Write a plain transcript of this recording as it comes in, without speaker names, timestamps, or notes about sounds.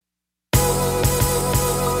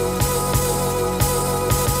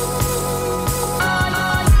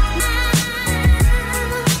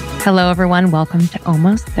Hello, everyone. Welcome to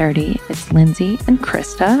Almost 30. It's Lindsay and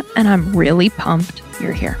Krista, and I'm really pumped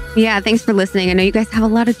you're here. Yeah, thanks for listening. I know you guys have a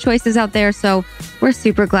lot of choices out there, so we're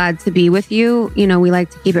super glad to be with you. You know, we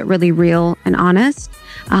like to keep it really real and honest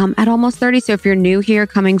at Almost 30. So if you're new here,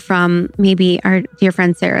 coming from maybe our dear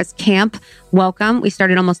friend Sarah's camp, welcome. We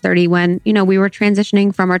started Almost 30 when, we were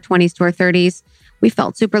transitioning from our 20s to our 30s. We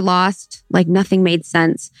felt super lost, like nothing made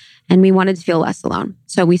sense, and we wanted to feel less alone.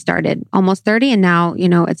 So we started Almost 30, and now,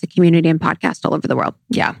 it's a community and podcast all over the world.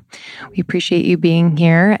 Yeah, we appreciate you being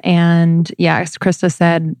here. And yeah, as Krista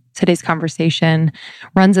said, today's conversation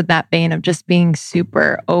runs at that vein of just being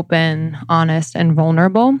super open, honest, and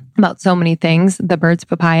vulnerable about so many things. The Bird's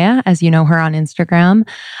Papaya, as you know her on Instagram,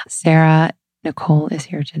 Sarah Nicole is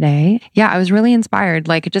here today. Yeah, I was really inspired.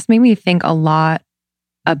 Like, it just made me think a lot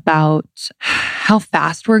about how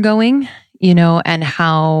fast we're going, and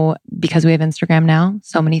how, because we have Instagram now,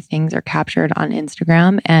 so many things are captured on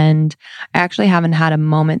Instagram. And I actually haven't had a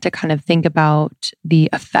moment to kind of think about the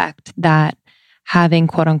effect that having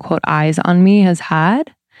quote unquote eyes on me has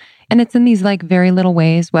had. And it's in these like very little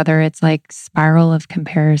ways, whether it's like spiral of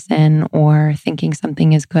comparison or thinking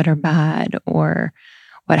something is good or bad or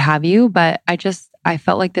what have you. But I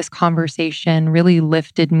felt like this conversation really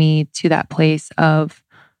lifted me to that place of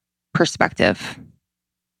perspective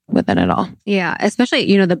within it all. Yeah,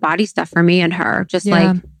 especially, the body stuff for me and her, just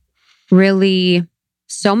like really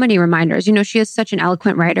so many reminders. She is such an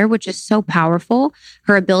eloquent writer, which is so powerful.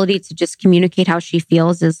 Her ability to just communicate how she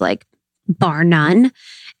feels is like bar none.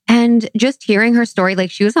 And just hearing her story,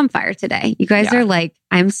 like she was on fire today. You guys are like,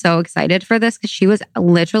 I'm so excited for this because she was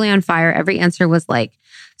literally on fire. Every answer was like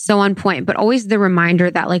so on point, but always the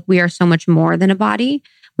reminder that like we are so much more than a body.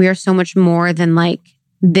 We are so much more than like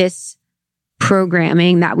this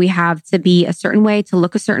programming that we have to be a certain way, to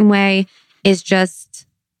look a certain way, is just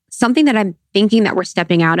something that I'm thinking that we're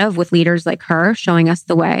stepping out of with leaders like her showing us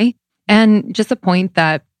the way. And just the point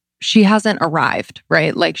that she hasn't arrived,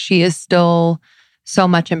 right? Like she is still so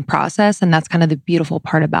much in process. And that's kind of the beautiful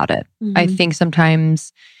part about it. Mm-hmm. I think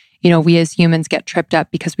sometimes, we as humans get tripped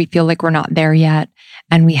up because we feel like we're not there yet.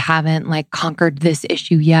 And we haven't like conquered this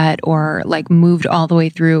issue yet or like moved all the way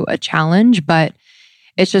through a challenge. But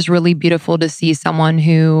it's just really beautiful to see someone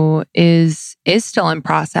who is still in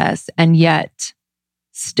process and yet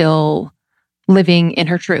still living in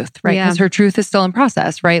her truth, right? Because her truth is still in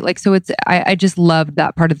process, right? Like, so I just loved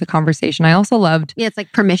that part of the conversation. I also loved... Yeah, it's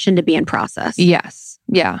like permission to be in process. Yes.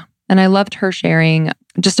 Yeah. And I loved her sharing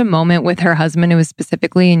just a moment with her husband. It was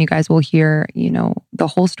specifically, and you guys will hear, the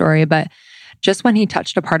whole story, but just when he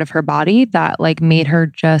touched a part of her body that like made her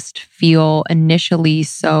just feel initially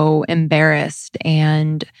so embarrassed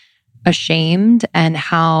and ashamed, and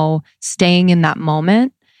how staying in that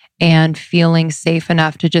moment and feeling safe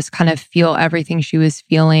enough to just kind of feel everything she was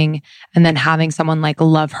feeling, and then having someone like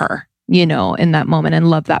love her, in that moment and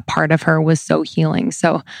love that part of her was so healing.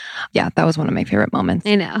 So yeah, that was one of my favorite moments.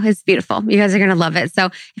 I know. It's beautiful. You guys are going to love it. So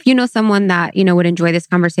if you know someone that, would enjoy this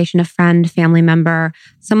conversation, a friend, family member,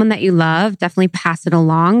 someone that you love, definitely pass it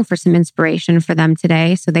along for some inspiration for them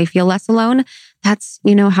today so they feel less alone. That's,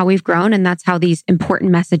 how we've grown, and that's how these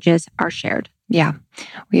important messages are shared. Yeah,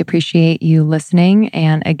 we appreciate you listening.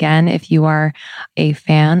 And again, if you are a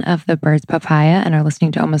fan of the Bird's Papaya and are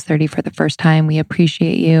listening to Almost 30 for the first time, we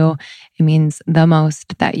appreciate you. It means the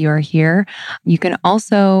most that you're here. You can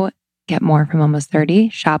also get more from Almost 30,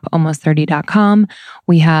 shop almost30.com.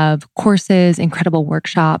 We have courses, incredible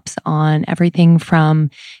workshops on everything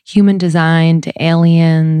from human design to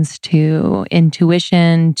aliens to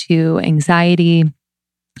intuition to anxiety.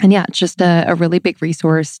 And yeah, it's just a really big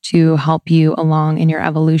resource to help you along in your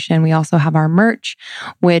evolution. We also have our merch,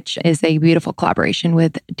 which is a beautiful collaboration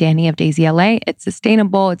with Danny of Daisy LA. It's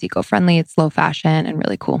sustainable, it's eco-friendly, it's slow fashion, and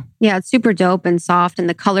really cool. Yeah, it's super dope and soft. And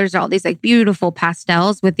the colors are all these like beautiful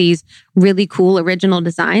pastels with these really cool original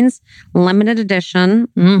designs. Limited edition.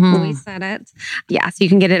 Mm-hmm. We said it. Yeah, so you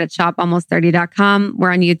can get it at shopalmost30.com.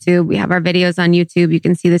 We're on YouTube. We have our videos on YouTube. You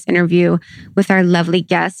can see this interview with our lovely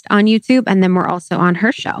guest on YouTube. And then we're also on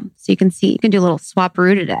her show. So you can do a little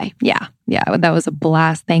swap-aroo today. Yeah, that was a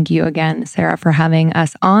blast. Thank you again, Sarah, for having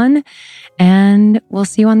us on. And we'll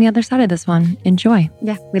see you on the other side of this one. Enjoy.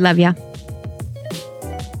 Yeah, we love you.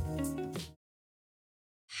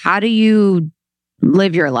 How do you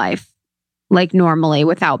live your life like normally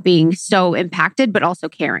without being so impacted, but also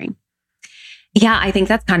caring? Yeah, I think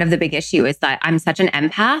that's kind of the big issue is that I'm such an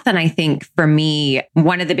empath. And I think for me,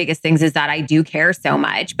 one of the biggest things is that I do care so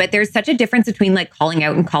much, but there's such a difference between like calling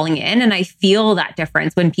out and calling in. And I feel that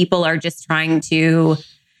difference when people are just trying to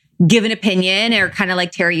give an opinion or kind of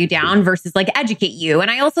like tear you down versus like educate you. And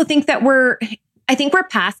I also think that I think we're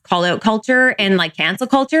past call out culture and like cancel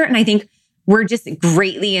culture. And I think we're just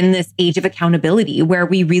greatly in this age of accountability where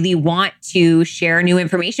we really want to share new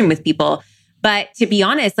information with people. But to be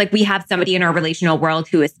honest, like we have somebody in our relational world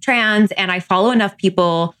who is trans, and I follow enough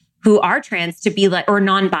people who are trans to be like, or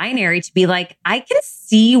non-binary to be like, I can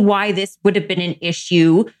see why this would have been an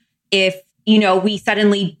issue if, you know, we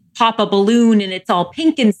suddenly pop a balloon and it's all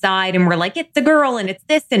pink inside and we're like, it's a girl and it's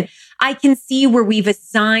this. And I can see where we've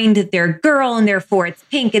assigned their girl and therefore it's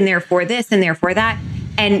pink and therefore this and therefore that.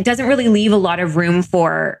 And doesn't really leave a lot of room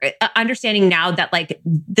for understanding now that like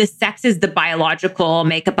the sex is the biological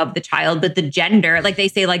makeup of the child, but the gender, like they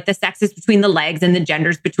say, like the sex is between the legs and the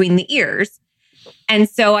gender's between the ears. And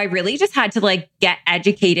so I really just had to like get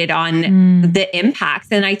educated on the impacts.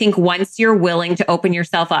 And I think once you're willing to open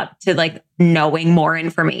yourself up to like knowing more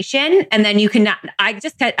information, and then you can, I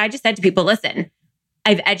just said to people, listen,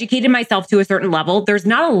 I've educated myself to a certain level. There's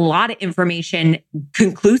not a lot of information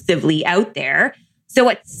conclusively out there. So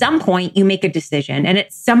at some point you make a decision, and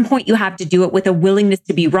at some point you have to do it with a willingness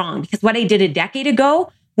to be wrong, because what I did a decade ago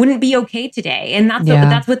wouldn't be okay today. And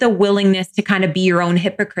that's with a willingness to kind of be your own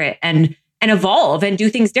hypocrite and evolve and do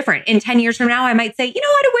things different. In 10 years from now, I might say, you know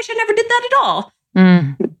what? I wish I never did that at all.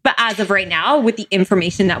 But as of right now, with the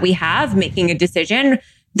information that we have, making a decision,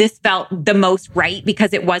 this felt the most right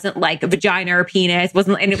because it wasn't like a vagina or penis,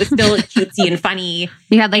 and it was still cutesy and funny.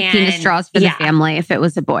 You had like penis straws for the family if it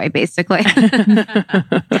was a boy, basically.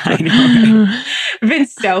 I know. It's been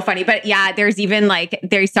so funny. But yeah, there's even like,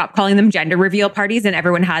 they stopped calling them gender reveal parties and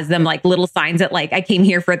everyone has them like little signs that like, I came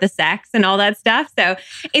here for the sex and all that stuff. So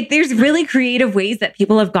there's really creative ways that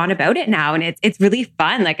people have gone about it now. And it's really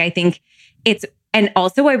fun. Like I think and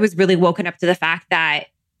also I was really woken up to the fact that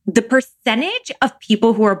the percentage of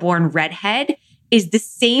people who are born redhead is the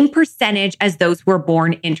same percentage as those who are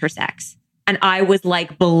born intersex. And I was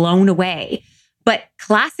like blown away. But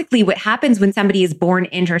classically, what happens when somebody is born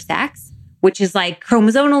intersex, which is like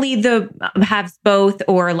chromosomally has both,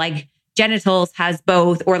 or like genitals has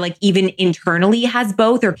both, or like even internally has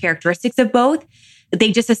both, or characteristics of both,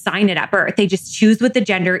 they just assign it at birth. They just choose what the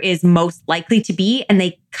gender is most likely to be. And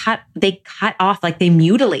they cut off, like they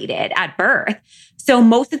mutilate it at birth. So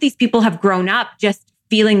most of these people have grown up just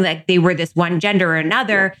feeling like they were this one gender or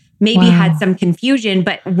another, maybe had some confusion,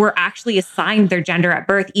 but were actually assigned their gender at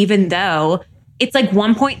birth, even though it's like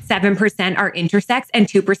 1.7% are intersex and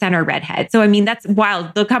 2% are redhead. So, I mean, that's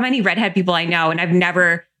wild. Look how many redhead people I know. And I've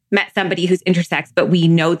never met somebody who's intersex, but we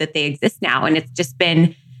know that they exist now. And it's just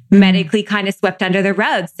been medically kind of swept under the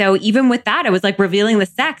rug. So even with that, I was like revealing the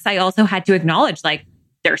sex. I also had to acknowledge like,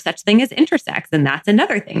 there's such thing as intersex. And that's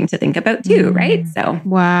another thing to think about too, right? So,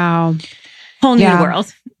 wow. Whole new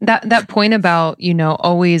world. That point about, you know,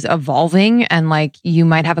 always evolving and like you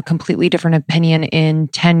might have a completely different opinion in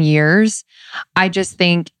 10 years, I just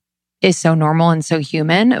think is so normal and so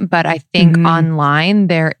human. But I think online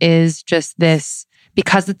there is just this,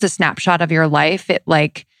 because it's a snapshot of your life, it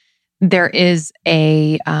like, there is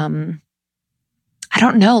a, I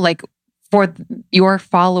don't know, like, for your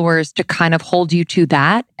followers to kind of hold you to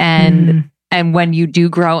that. And when you do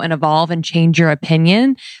grow and evolve and change your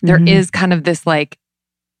opinion, there is kind of this like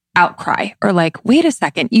outcry or like, wait a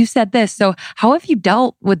second, you said this. So how have you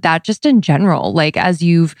dealt with that just in general? Like as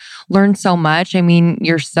you've learned so much, I mean,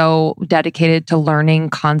 you're so dedicated to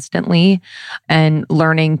learning constantly and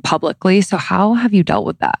learning publicly. So how have you dealt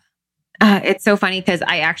with that? It's so funny because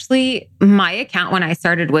my account when I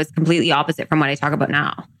started was completely opposite from what I talk about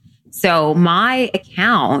now. So my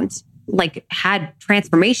account like had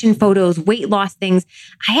transformation photos, weight loss things.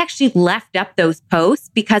 I actually left up those posts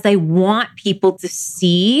because I want people to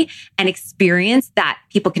see and experience that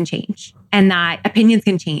people can change and that opinions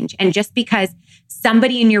can change. And just because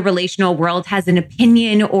somebody in your relational world has an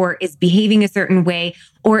opinion or is behaving a certain way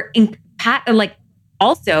or like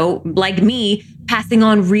also like me passing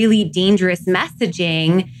on really dangerous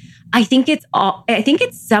messaging, I think it's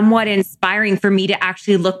somewhat inspiring for me to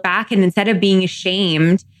actually look back and instead of being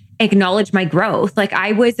ashamed, acknowledge my growth. Like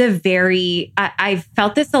I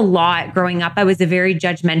felt this a lot growing up. I was a very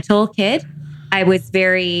judgmental kid. I was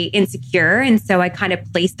very insecure. And so I kind of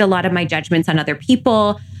placed a lot of my judgments on other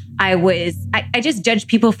people. I just judged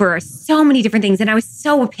people for so many different things. And I was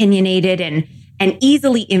so opinionated and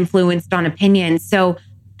easily influenced on opinions. So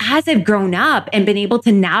as I've grown up and been able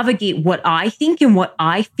to navigate what I think and what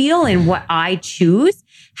I feel and what I choose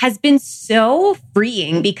has been so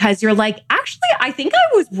freeing because you're like, actually, I think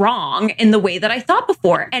I was wrong in the way that I thought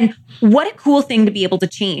before. And what a cool thing to be able to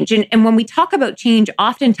change. And when we talk about change,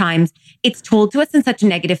 oftentimes it's told to us in such a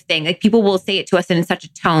negative thing. Like people will say it to us in such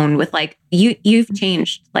a tone with like, you've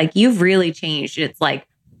changed, like you've really changed. It's like,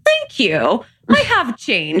 thank you. I have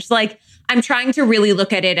changed. Like, I'm trying to really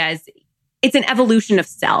look at it as it's an evolution of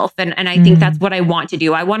self. And I think that's what I want to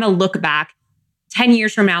do. I want to look back 10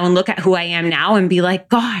 years from now and look at who I am now and be like,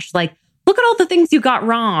 gosh, like, look at all the things you got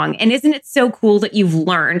wrong. And isn't it so cool that you've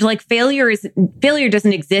learned? Like, failure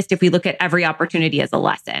doesn't exist if we look at every opportunity as a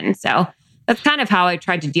lesson. So that's kind of how I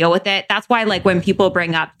tried to deal with it. That's why, like, when people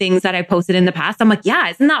bring up things that I posted in the past, I'm like, yeah,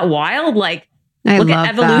 isn't that wild? Like, look at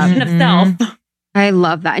evolution of self. I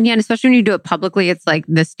love that. And yeah, and especially when you do it publicly, it's like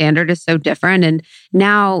the standard is so different. And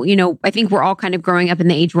now, you know, I think we're all kind of growing up in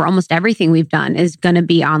the age where almost everything we've done is going to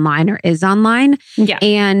be online or is online. Yeah.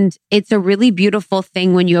 And it's a really beautiful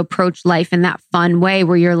thing when you approach life in that fun way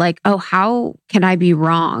where you're like, oh, how can I be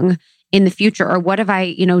wrong in the future? Or what have I,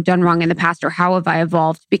 you know, done wrong in the past? Or how have I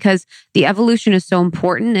evolved? Because the evolution is so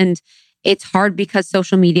important. And it's hard because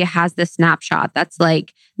social media has this snapshot that's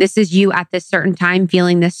like, this is you at this certain time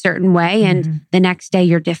feeling this certain way. And the next day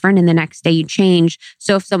you're different and the next day you change.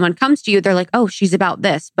 So if someone comes to you, they're like, oh, she's about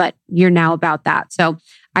this, but you're now about that. So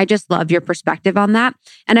I just love your perspective on that.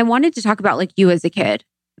 And I wanted to talk about like you as a kid,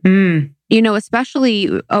 you know,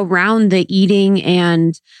 especially around the eating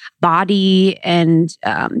and body and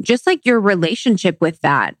just like your relationship with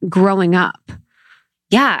that growing up.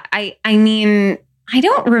 Yeah. I mean, I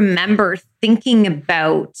don't remember thinking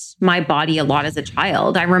about my body a lot as a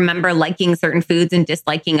child. I remember liking certain foods and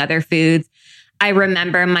disliking other foods. I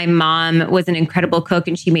remember my mom was an incredible cook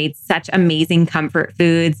and she made such amazing comfort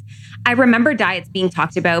foods. I remember diets being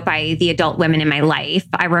talked about by the adult women in my life.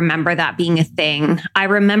 I remember that being a thing. I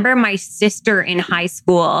remember my sister in high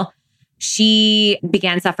school. She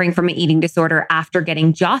began suffering from an eating disorder after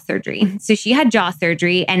getting jaw surgery. So she had jaw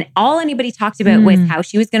surgery and all anybody talked about was how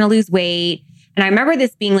she was going to lose weight. And I remember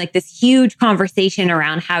this being like this huge conversation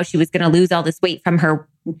around how she was going to lose all this weight from her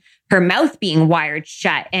mouth being wired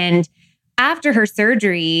shut. And after her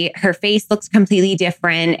surgery, her face looked completely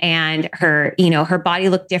different and her body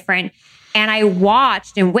looked different. And I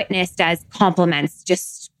watched and witnessed as compliments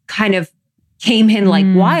just kind of came in like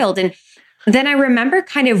wild. And then I remember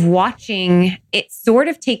kind of watching it sort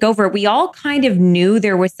of take over. We all kind of knew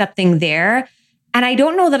there was something there. And I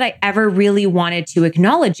don't know that I ever really wanted to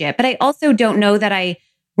acknowledge it, but I also don't know that I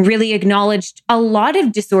really acknowledged a lot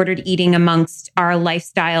of disordered eating amongst our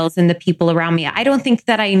lifestyles and the people around me. I don't think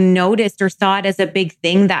that I noticed or saw it as a big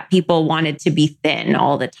thing that people wanted to be thin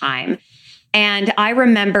all the time. And I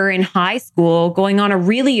remember in high school going on a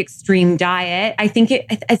really extreme diet. I think it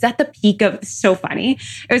is at the peak of, so funny.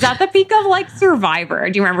 It was at the peak of like Survivor.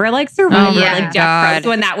 Do you remember like Survivor? Like Jeff Probst,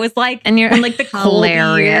 when that was like, and you're in like the cold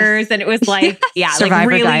years and it was like, yeah, like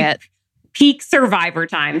really diet. Peak Survivor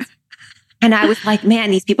times. And I was like,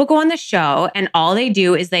 man, these people go on the show and all they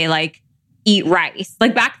do is they like eat rice.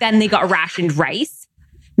 Like back then they got rationed rice.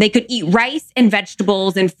 They could eat rice and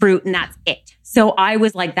vegetables and fruit and that's it. So I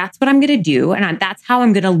was like, that's what I'm going to do. And that's how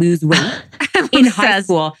I'm going to lose weight in high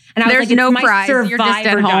school. And I was like, no prize. You're just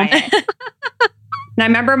at home. And I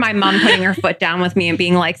remember my mom putting her foot down with me and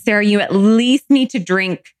being like, Sarah, you at least need to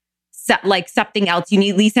drink like something else. You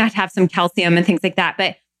need at least have to have some calcium and things like that.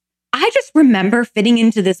 But I just remember fitting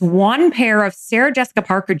into this one pair of Sarah Jessica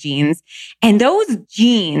Parker jeans. And those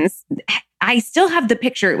jeans, I still have the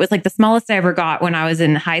picture. It was like the smallest I ever got when I was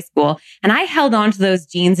in high school. And I held on to those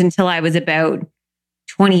jeans until I was about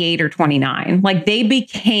 28 or 29. Like they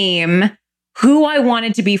became who I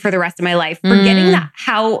wanted to be for the rest of my life. Forgetting that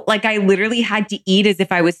how like I literally had to eat as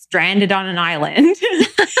if I was stranded on an island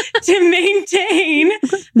to maintain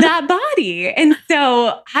that body. And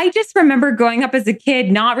so I just remember growing up as a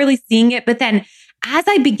kid, not really seeing it. But then as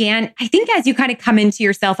I began, I think as you kind of come into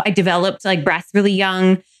yourself, I developed like breasts really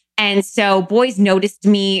young. And so boys noticed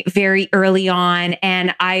me very early on.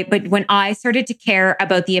 But when I started to care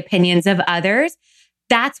about the opinions of others,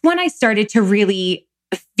 that's when I started to really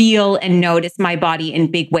feel and notice my body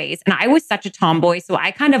in big ways. And I was such a tomboy. So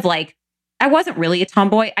I kind of like, I wasn't really a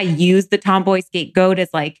tomboy. I used the tomboy scapegoat as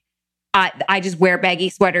like, I just wear baggy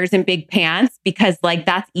sweaters and big pants because like,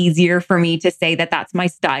 that's easier for me to say that that's my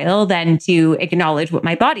style than to acknowledge what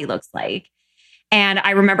my body looks like. And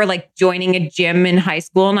I remember like joining a gym in high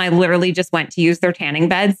school and I literally just went to use their tanning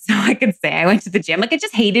beds. So I could say I went to the gym. Like I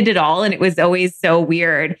just hated it all. And it was always so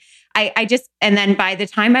weird. And then by the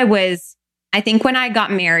time I think when I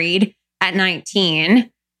got married at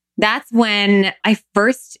 19, that's when I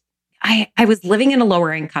was living in a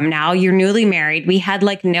lower income now. You're newly married. We had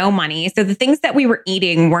like no money. So the things that we were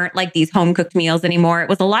eating weren't like these home cooked meals anymore. It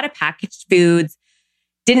was a lot of packaged foods.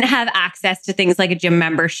 didn't have access to things like a gym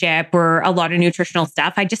membership or a lot of nutritional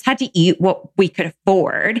stuff. I just had to eat what we could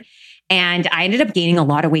afford. And I ended up gaining a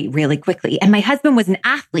lot of weight really quickly. And my husband was an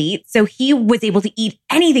athlete, so he was able to eat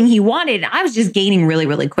anything he wanted. I was just gaining really,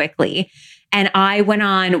 really quickly. And I went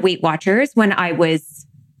on Weight Watchers when I was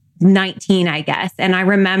 19, I guess. And I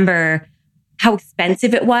remember how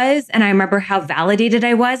expensive it was. And I remember how validated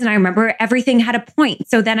I was. And I remember everything had a point.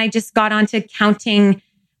 So then I just got onto counting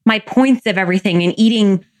my points of everything and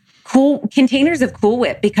eating cool containers of Cool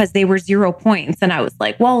Whip because they were 0 points. And I was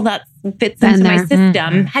like, well, that fits into my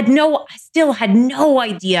system. Still had no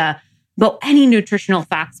idea about any nutritional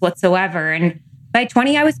facts whatsoever. And by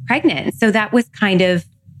 20, I was pregnant. So that was kind of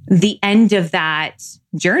the end of that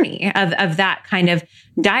journey of that kind of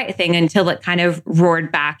diet thing until it kind of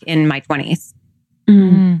roared back in my 20s.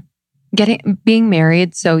 Being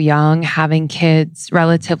married so young, having kids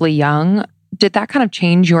relatively young, did that kind of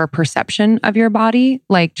change your perception of your body?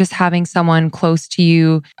 Like just having someone close to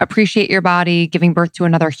you appreciate your body, giving birth to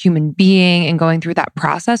another human being and going through that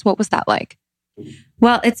process? What was that like?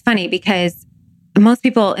 Well, it's funny because most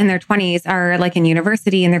people in their 20s are like in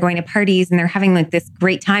university and they're going to parties and they're having like this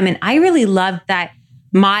great time. And I really loved that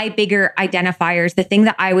my bigger identifiers, the thing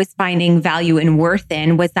that I was finding value and worth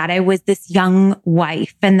in was that I was this young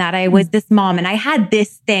wife and that I was this mom and I had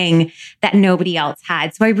this thing that nobody else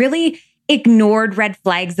had. So I really ignored red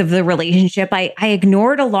flags of the relationship. I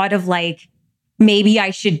ignored a lot of like, maybe I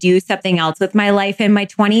should do something else with my life in my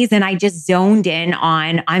 20s. And I just zoned in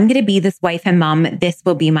on, I'm going to be this wife and mom. This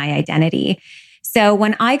will be my identity. So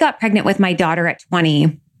when I got pregnant with my daughter at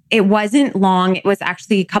 20, it wasn't long. It was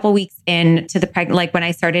actually a couple weeks into the like when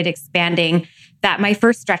I started expanding, that my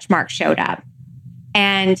first stretch marks showed up.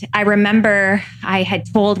 And I remember I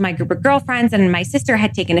had told my group of girlfriends and my sister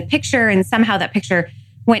had taken a picture and somehow that picture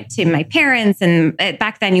went to my parents. And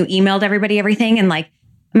back then you emailed everybody everything. And like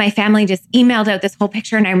my family just emailed out this whole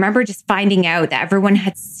picture. And I remember just finding out that everyone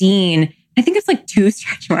had seen, I think it's like 2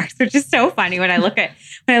 stretch marks, which is so funny when I look at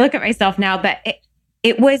myself now, but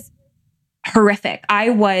it was horrific.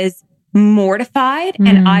 I was mortified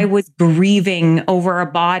and I was grieving over a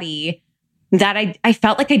body that I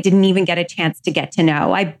felt like I didn't even get a chance to get to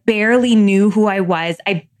know. I barely knew who I was.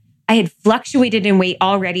 I had fluctuated in weight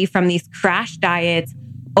already from these crash diets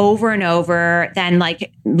over and over, then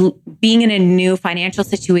like being in a new financial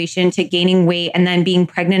situation to gaining weight and then being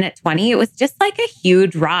pregnant at 20. It was just like a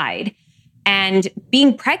huge ride. And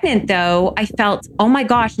being pregnant though, I felt, oh my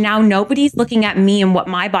gosh, now nobody's looking at me and what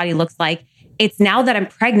my body looks like. It's now that I'm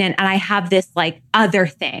pregnant and I have this like other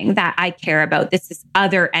thing that I care about, this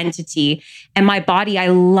other entity. And my body, I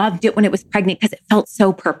loved it when it was pregnant because it felt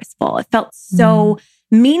so purposeful. It felt so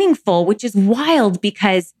meaningful, which is wild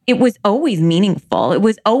because it was always meaningful. It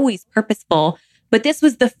was always purposeful. But this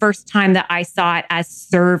was the first time that I saw it as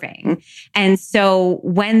serving. And so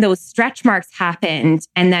when those stretch marks happened,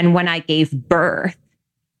 and then when I gave birth,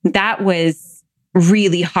 that was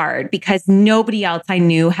really hard because nobody else I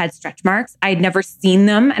knew had stretch marks. I had never seen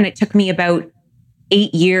them. And it took me about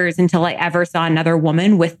 8 years until I ever saw another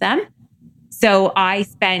woman with them. So I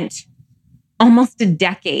spent almost a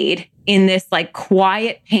decade in this like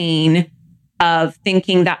quiet pain of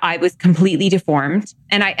thinking that I was completely deformed.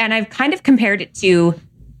 And I've kind of compared it to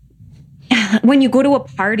when you go to a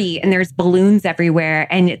party and there's balloons everywhere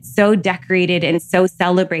and it's so decorated and so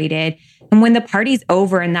celebrated. And when the party's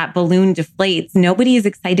over and that balloon deflates, nobody is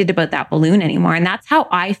excited about that balloon anymore. And that's how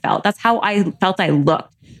I felt. That's how I felt I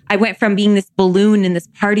looked. I went from being this balloon in this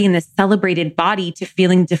party in this celebrated body to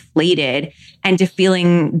feeling deflated and to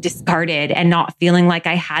feeling discarded and not feeling like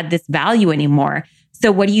I had this value anymore.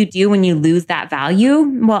 So what do you do when you lose that value?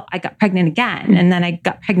 Well, I got pregnant again and then I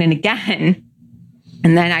got pregnant again.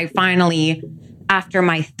 And then I finally, after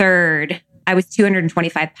my third, I was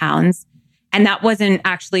 225 pounds. And that wasn't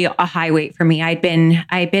actually a high weight for me. I'd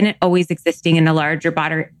been always existing in a larger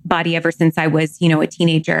body ever since I was, a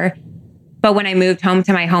teenager. But when I moved home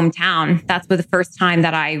to my hometown, that's the first time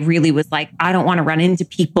that I really was like, I don't want to run into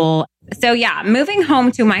people. So yeah, moving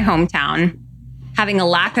home to my hometown, having a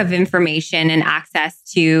lack of information and access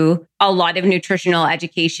to a lot of nutritional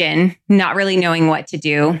education, not really knowing what to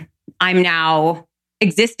do. I'm now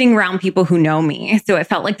existing around people who know me. So it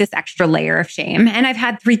felt like this extra layer of shame. And I've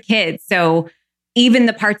had 3 kids. So even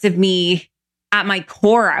the parts of me at my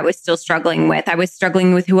core, I was still struggling with. I was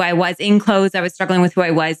struggling with who I was in clothes. I was struggling with who I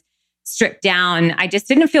was stripped down. I just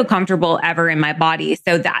didn't feel comfortable ever in my body.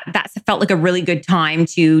 So that felt like a really good time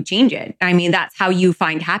to change it. I mean, that's how you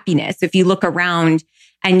find happiness. If you look around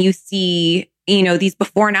and you see, these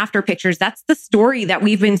before and after pictures, that's the story that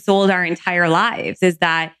we've been sold our entire lives, is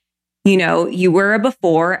that you were a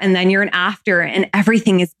before and then you're an after and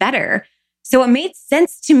everything is better. So it made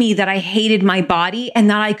sense to me that I hated my body and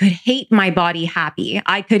that I could hate my body happy.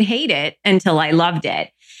 I could hate it until I loved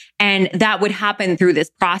it. And that would happen through this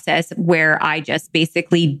process where I just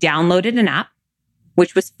basically downloaded an app,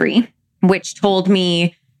 which was free, which told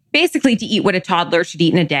me basically to eat what a toddler should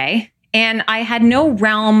eat in a day. And I had no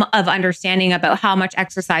realm of understanding about how much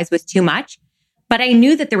exercise was too much, but I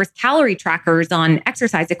knew that there was calorie trackers on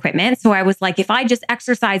exercise equipment. So I was like, if I just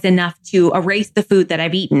exercise enough to erase the food that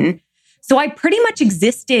I've eaten. So I pretty much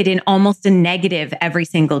existed in almost a negative every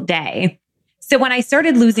single day. So when I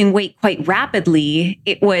started losing weight quite rapidly,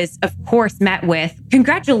 it was, of course, met with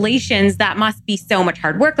congratulations. That must be so much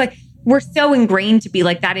hard work. Like, we're so ingrained to be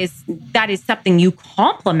like, that is something you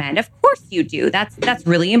compliment. Of course you do. That's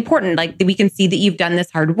really important. Like, we can see that you've done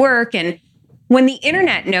this hard work. And when the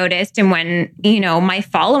internet noticed and when, my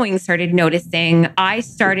following started noticing, I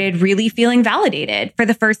started really feeling validated for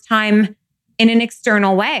the first time in an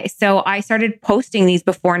external way. So I started posting these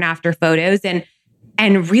before and after photos and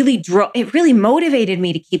it really motivated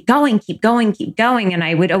me to keep going. And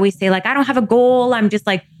I would always say, like, I don't have a goal. I'm just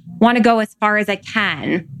like, want to go as far as I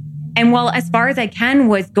can. And well, as far as I can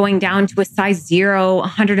was going down to a size 0,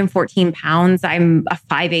 114 pounds. I'm a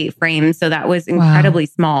 5'8" frame. So that was incredibly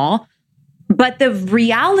small. But the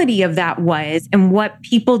reality of that was, and what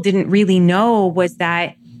people didn't really know was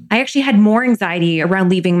that I actually had more anxiety around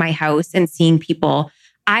leaving my house and seeing people.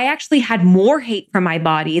 I actually had more hate for my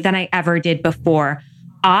body than I ever did before.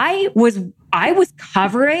 I was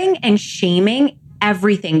covering and shaming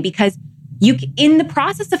everything because in the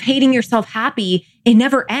process of hating yourself happy, it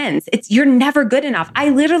never ends. You're never good enough. I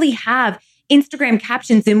literally have Instagram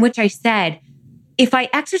captions in which I said, if I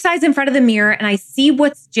exercise in front of the mirror and I see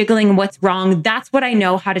what's jiggling and what's wrong, that's what I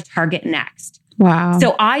know how to target next. Wow.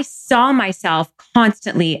 So I saw myself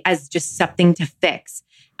constantly as just something to fix.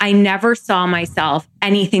 I never saw myself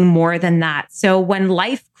anything more than that. So when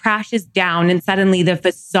life crashes down and suddenly the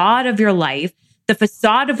facade of your life, the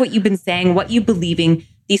facade of what you've been saying, what you're believing,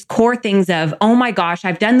 these core things of, oh my gosh,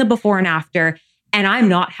 I've done the before and after, and I'm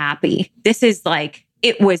not happy. This is like,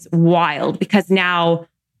 it was wild because now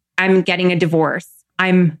I'm getting a divorce.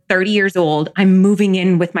 I'm 30 years old. I'm moving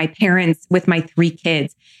in with my parents, with my 3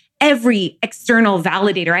 kids. Every external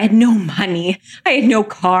validator. I had no money. I had no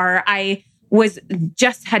car. I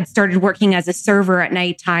had started working as a server at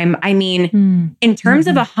nighttime. I mean, in terms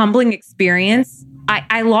of a humbling experience,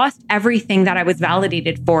 I lost everything that I was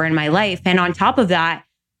validated for in my life. And on top of that,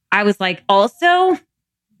 I was like, also,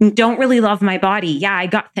 don't really love my body. Yeah, I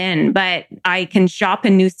got thin, but I can shop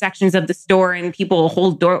in new sections of the store and people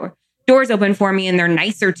hold doors open for me and they're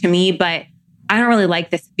nicer to me, but I don't really like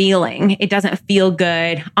this feeling. It doesn't feel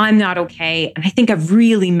good. I'm not okay. And I think I've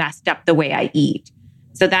really messed up the way I eat.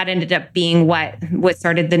 So that ended up being what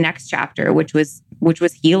started the next chapter, which was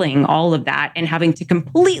healing all of that and having to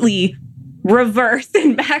completely reverse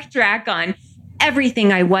and backtrack on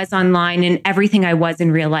everything I was online and everything I was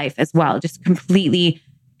in real life as well. Just completely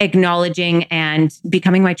acknowledging and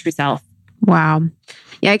becoming my true self. Wow.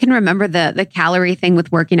 Yeah, I can remember the calorie thing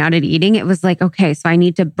with working out and eating. It was like, okay, so I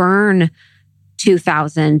need to burn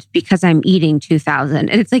 2,000 because I'm eating 2,000.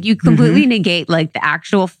 And it's like you completely negate like the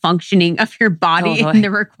actual functioning of your body and the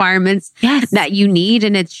requirements that you need.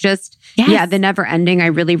 And it's just, the never ending. I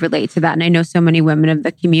really relate to that. And I know so many women of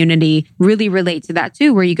the community really relate to that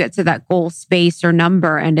too, where you get to that goal space or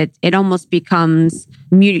number and it almost becomes,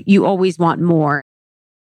 you always want more.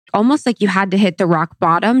 Almost like you had to hit the rock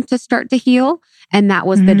bottom to start to heal. And that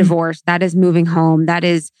was the divorce. That is moving home. That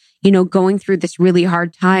is, going through this really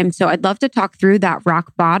hard time. So I'd love to talk through that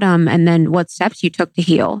rock bottom and then what steps you took to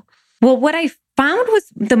heal. Well, what I found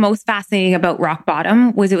was the most fascinating about rock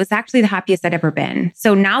bottom was it was actually the happiest I'd ever been.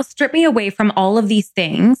 So now strip me away from all of these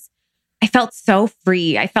things. I felt so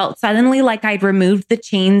free. I felt suddenly like I'd removed the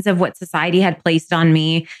chains of what society had placed on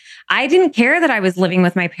me. I didn't care that I was living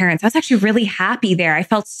with my parents. I was actually really happy there. I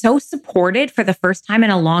felt so supported for the first time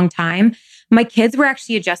in a long time. My kids were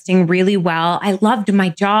actually adjusting really well. I loved my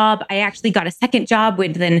job. I actually got a second job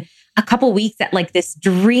within a couple weeks at like this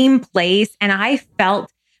dream place. And I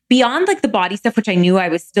felt beyond like the body stuff, which I knew I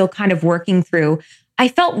was still kind of working through. I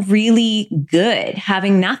felt really good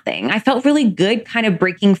having nothing. I felt really good kind of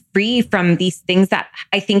breaking free from these things that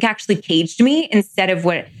I think actually caged me instead of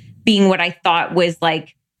what I thought was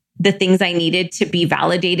like the things I needed to be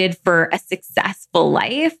validated for a successful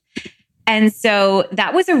life. And so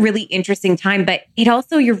that was a really interesting time. But it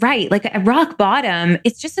also, you're right, like at rock bottom,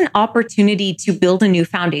 it's just an opportunity to build a new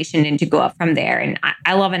foundation and to go up from there. And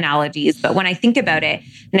I love analogies, but when I think about it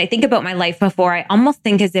and I think about my life before, I almost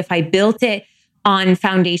think as if I built it on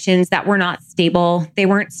foundations that were not stable. They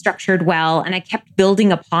weren't structured well. And I kept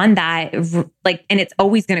building upon that, and it's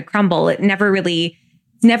always going to crumble. It's never really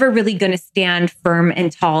going to stand firm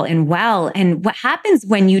and tall and well. And what happens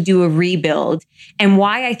when you do a rebuild, and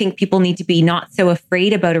why I think people need to be not so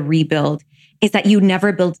afraid about a rebuild, is that you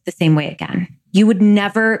never build the same way again. You would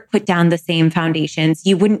never put down the same foundations.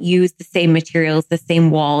 You wouldn't use the same materials, the same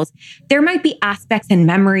walls. There might be aspects and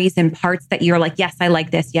memories and parts that you're like, yes, I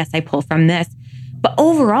like this. Yes, I pull from this. But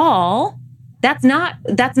overall, that's not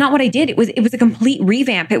what I did. It was a complete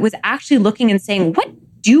revamp. It was actually looking and saying, what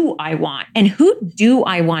do I want? And who do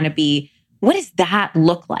I want to be? What does that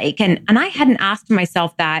look like? And I hadn't asked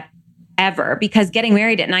myself that ever, because getting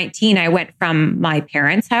married at 19, I went from my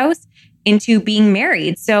parents' house into being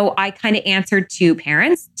married. So I kind of answered to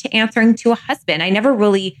parents to answering to a husband. I never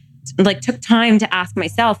really took time to ask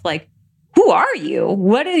myself, who are you?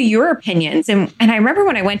 What are your opinions? And I remember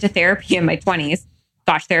when I went to therapy in my 20s,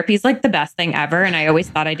 gosh, therapy is the best thing ever. And I always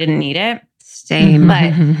thought I didn't need it. Same.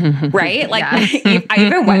 But, right? I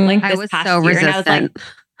even went this past year resistant.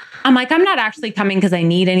 And I was I'm not actually coming because I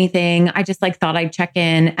need anything. I just thought I'd check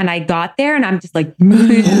in, and I got there and I'm just just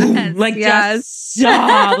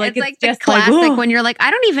sob. It's just the classic when you're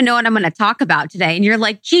I don't even know what I'm going to talk about today. And you're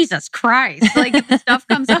like, Jesus Christ. If the stuff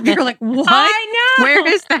comes up, you're like, what? I know. Where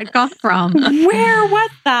does that come from? Where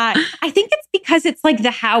was that? I think it's because it's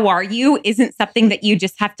the how are you isn't something that you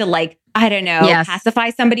just have to I don't know,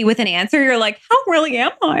 pacify somebody with an answer. You're like, how really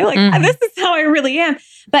am I? This is how I really am.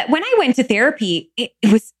 But when I went to therapy, it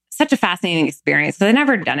was such a fascinating experience because I'd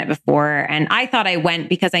never done it before. And I thought I went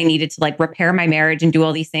because I needed to repair my marriage and do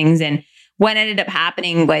all these things. And what ended up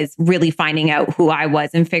happening was really finding out who I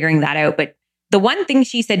was and figuring that out. But the one thing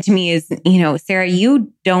she said to me is, Sarah,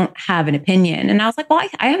 you don't have an opinion. And I was like, well,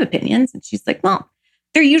 I have opinions. And she's like, well,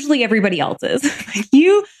 they're usually everybody else's.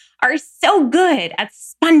 You are so good at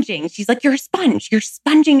sponging. She's like, you're a sponge. You're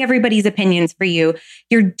sponging everybody's opinions for you.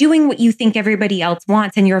 You're doing what you think everybody else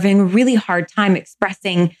wants. And you're having a really hard time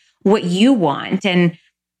expressing what you want. And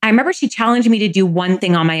I remember she challenged me to do one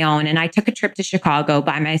thing on my own. And I took a trip to Chicago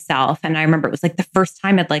by myself. And I remember it was the first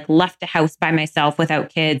time I'd left a house by myself without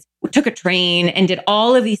kids, took a train and did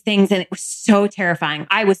all of these things. And it was so terrifying.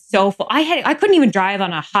 I was so full. I couldn't even drive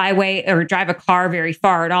on a highway or drive a car very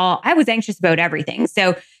far at all. I was anxious about everything.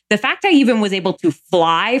 So the fact I even was able to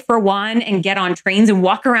fly for one and get on trains and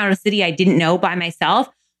walk around a city I didn't know by myself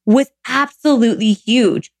was absolutely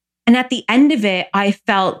huge. And at the end of it, I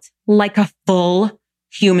felt like a full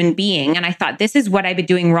human being. And I thought, this is what I've been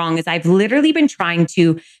doing wrong, is I've literally been trying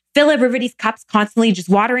to fill everybody's cups constantly, just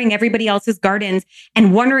watering everybody else's gardens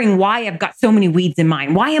and wondering why I've got so many weeds in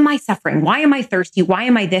mine. Why am I suffering? Why am I thirsty? Why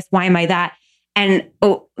am I this? Why am I that? And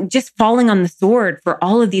just falling on the sword for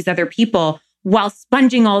all of these other people while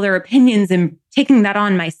sponging all their opinions and taking that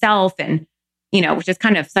on myself. And, which is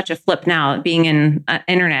kind of such a flip now being in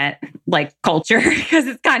internet culture, because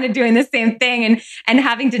it's kind of doing the same thing and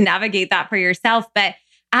having to navigate that for yourself. But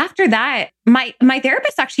after that, my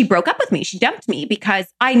therapist actually broke up with me. She dumped me because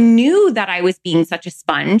I knew that I was being such a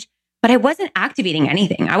sponge, but I wasn't activating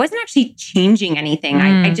anything. I wasn't actually changing anything.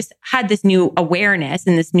 I just had this new awareness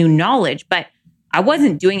and this new knowledge, but I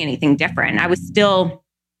wasn't doing anything different. I was still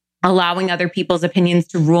allowing other people's opinions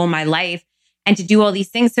to rule my life and to do all these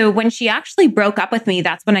things. So when she actually broke up with me,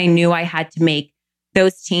 that's when I knew I had to make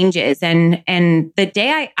those changes. And the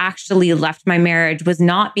day I actually left my marriage was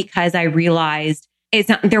not because I realized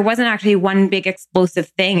there wasn't actually one big explosive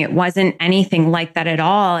thing. It wasn't anything like that at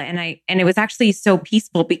all. And it was actually so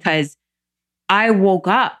peaceful because I woke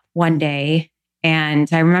up one day and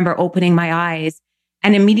I remember opening my eyes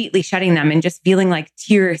and immediately shutting them and just feeling like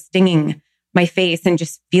tears stinging my face and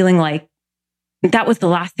just feeling like that was the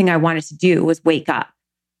last thing I wanted to do was wake up.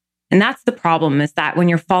 And that's the problem, is that when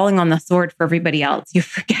you're falling on the sword for everybody else, you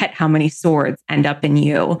forget how many swords end up in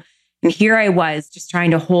you. And here I was just trying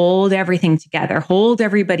to hold everything together, hold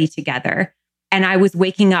everybody together. And I was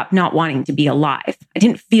waking up not wanting to be alive. I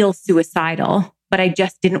didn't feel suicidal, but I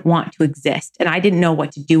just didn't want to exist. And I didn't know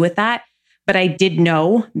what to do with that. But I did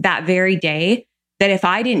know that very day that if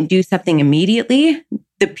I didn't do something immediately,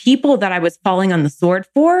 the people that I was falling on the sword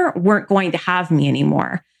for weren't going to have me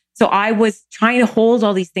anymore. So I was trying to hold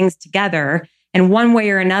all these things together. And one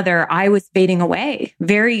way or another, I was fading away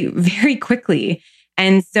very, very quickly.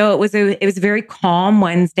 And so it was a very calm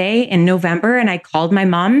Wednesday in November. And I called my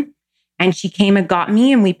mom and she came and got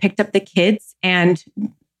me and we picked up the kids and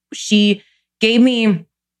she gave me,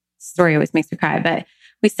 story always makes me cry, but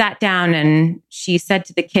we sat down and she said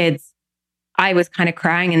to the kids, I was kind of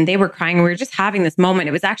crying and they were crying. And we were just having this moment.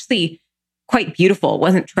 It was actually quite beautiful. It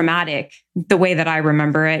wasn't traumatic the way that I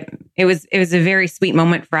remember it. It was a very sweet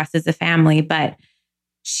moment for us as a family. But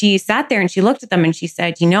she sat there and she looked at them and she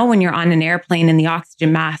said, you know, when you're on an airplane and the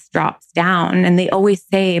oxygen mask drops down, and they always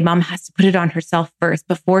say mom has to put it on herself first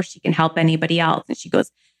before she can help anybody else. And she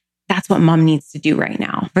goes, that's what mom needs to do right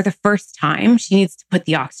now. For the first time, she needs to put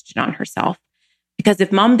the oxygen on herself. Because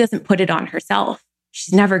if mom doesn't put it on herself,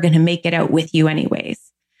 she's never going to make it out with you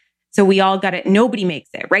anyways. So we all got it. Nobody makes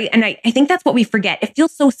it, right? And I think that's what we forget. It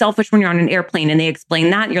feels so selfish when you're on an airplane and they explain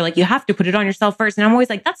that. And you're like, you have to put it on yourself first. And I'm always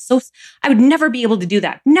like, I would never be able to do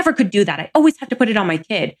that. Never could do that. I always have to put it on my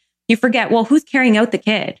kid. You forget, well, who's carrying out the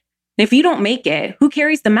kid? And if you don't make it, who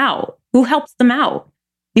carries them out? Who helps them out?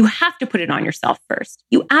 You have to put it on yourself first.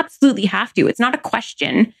 You absolutely have to. It's not a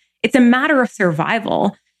question. It's a matter of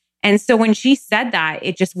survival. And so when she said that,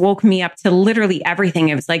 it just woke me up to literally everything.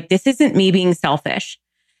 It was like, this isn't me being selfish.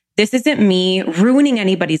 This isn't me ruining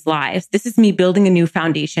anybody's lives. This is me building a new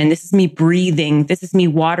foundation. This is me breathing. This is me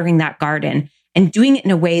watering that garden and doing it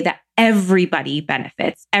in a way that everybody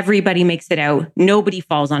benefits. Everybody makes it out. Nobody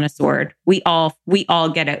falls on a sword. We all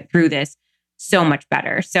get it through this so much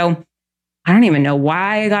better. So I don't even know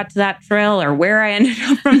why I got to that trail or where I ended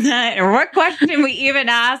up from that or what question we even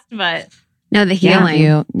asked, but no, the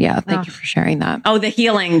healing. Thank you for sharing that. Oh, the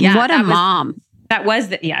healing. Yeah. What a mom. That was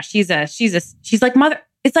the, yeah, she's like mother.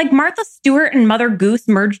 It's like Martha Stewart and Mother Goose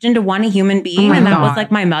merged into one human being. And that was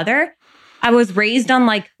like my mother. I was raised on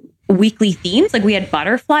like weekly themes. Like we had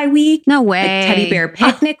butterfly week. No way. Like teddy bear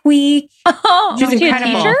picnic week. She was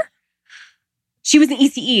incredible. A teacher? She was an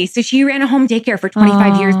ECE. So she ran a home daycare for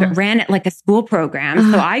 25 years, but ran it like a school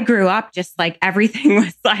program. So I grew up just like everything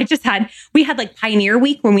was, we had like Pioneer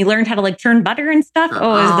Week when we learned how to like churn butter and stuff.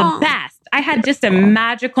 Oh, it was the best. I had just a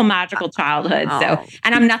magical childhood. So,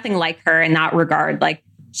 and I'm nothing like her in that regard. Like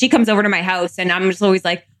she comes over to my house and I'm just always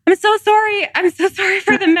like, I'm so sorry. I'm so sorry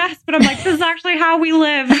for the mess. But I'm like, this is actually how we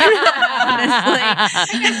live. Honestly.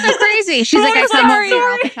 It's so crazy. She's like, I come over here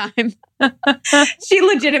all the time. She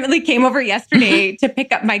legitimately came over yesterday to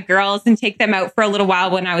pick up my girls and take them out for a little while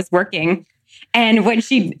when I was working. And when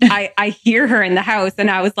I hear her in the house and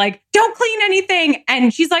I was like, don't clean anything.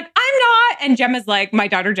 And she's like, I'm not. And Gemma's like, my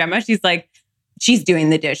daughter Gemma, she's like, she's doing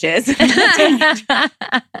the dishes. And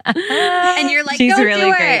you're like, she's don't really do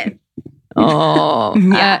great. It. Oh,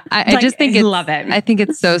 yeah. I just think I love it. I think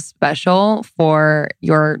it's so special for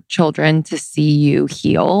your children to see you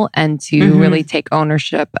heal and to really take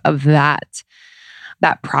ownership of that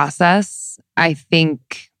process. I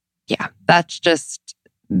think,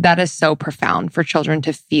 that is so profound for children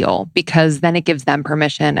to feel, because then it gives them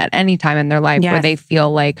permission at any time in their life where they feel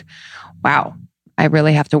like, wow, I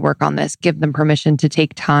really have to work on this. Give them permission to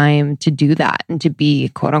take time to do that and to be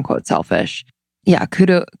quote unquote selfish. Yeah,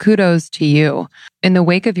 kudos to you. In the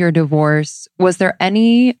wake of your divorce, was there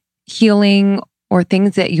any healing or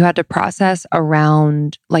things that you had to process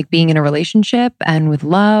around like being in a relationship and with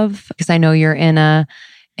love? Because I know you're in a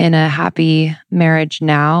happy marriage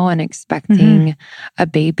now and expecting a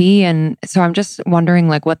baby. And so I'm just wondering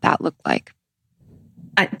like what that looked like.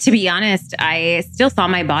 To be honest, I still saw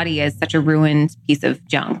my body as such a ruined piece of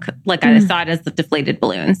junk. Like I saw it as the deflated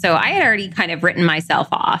balloon. So I had already kind of written myself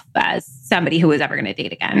off as somebody who was ever going to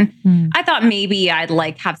date again. I thought maybe I'd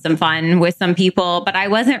like have some fun with some people, but I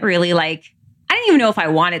wasn't really like, I didn't even know if I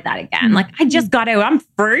wanted that again. Like I just got out. I'm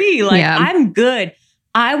free. Like I'm good.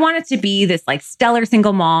 I wanted to be this like stellar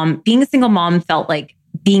single mom. Being a single mom felt like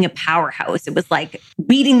being a powerhouse. It was like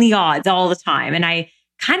beating the odds all the time. And I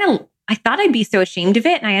thought I'd be so ashamed of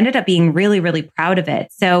it. And I ended up being really, really proud of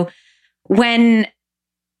it. So when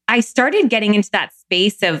I started getting into that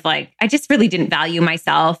space of like, I just really didn't value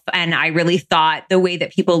myself. And I really thought the way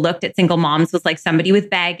that people looked at single moms was like somebody with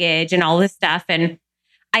baggage and all this stuff. And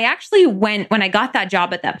I actually when I got that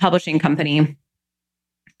job at that publishing company,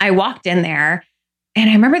 I walked in there and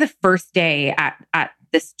I remember the first day at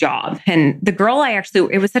this job, and the girl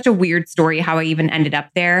it was such a weird story how I even ended up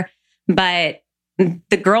there. But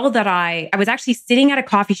the girl that I was actually sitting at a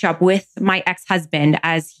coffee shop with my ex-husband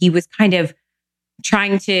as he was kind of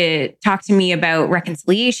trying to talk to me about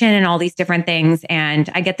reconciliation and all these different things. And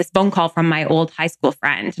I get this phone call from my old high school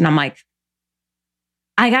friend. And I'm like,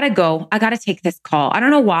 I got to go. I got to take this call. I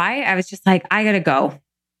don't know why. I was just like, I got to go.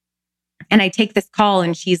 And I take this call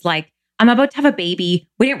and she's like, I'm about to have a baby.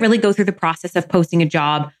 We didn't really go through the process of posting a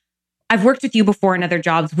job. I've worked with you before in other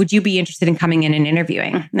jobs. Would you be interested in coming in and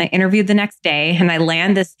interviewing? And I interviewed the next day and I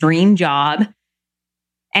land this dream job.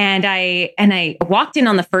 And I walked in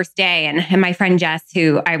on the first day and my friend Jess,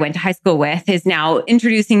 who I went to high school with, is now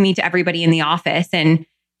introducing me to everybody in the office. And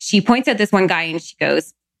she points at this one guy and she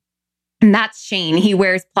goes, And that's Shane. He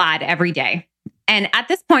wears plaid every day. And at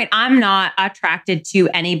this point, I'm not attracted to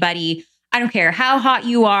anybody. I don't care how hot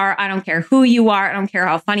you are. I don't care who you are. I don't care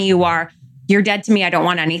how funny you are. You're dead to me. I don't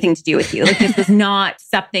want anything to do with you. Like, this was not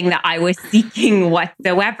something that I was seeking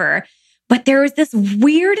whatsoever. But there was this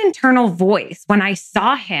weird internal voice when I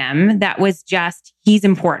saw him that was just, he's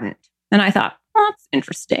important. And I thought, oh, that's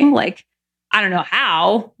interesting. Like, I don't know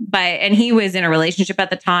how, and he was in a relationship at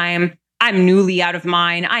the time. I'm newly out of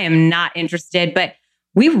mine. I am not interested, but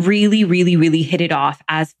we really, really, really hit it off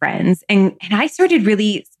as friends. And I started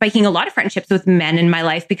really spiking a lot of friendships with men in my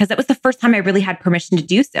life because that was the first time I really had permission to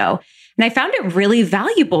do so. And I found it really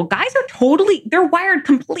valuable. Guys are they're wired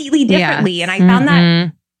completely differently. Yes. And I found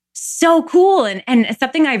that so cool. And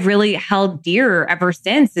something I've really held dear ever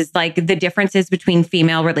since is like the differences between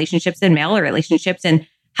female relationships and male relationships and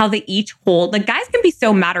how they each hold. Like, guys can be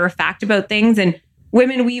so matter of fact about things, and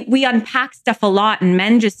women, we unpack stuff a lot, and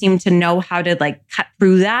men just seem to know how to like cut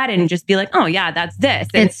through that and just be like, oh yeah, that's this.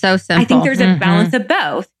 And it's so simple. I think there's a balance of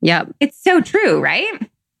both. Yep. It's so true, right?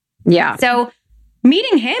 Yeah. So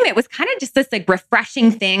meeting him, it was kind of just this like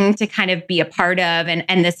refreshing thing to kind of be a part of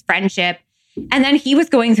and this friendship. And then he was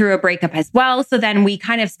going through a breakup as well. So then we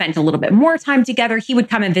kind of spent a little bit more time together. He would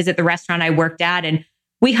come and visit the restaurant I worked at, and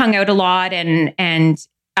we hung out a lot. And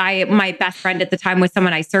my best friend at the time was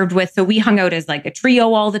someone I served with. So we hung out as like a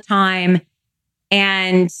trio all the time.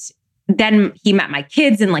 And then he met my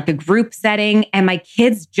kids in like a group setting, and my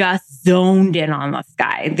kids just zoned in on this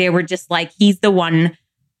guy. They were just like, he's the one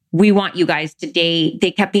we want you guys to date.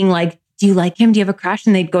 They kept being like, do you like him? Do you have a crush?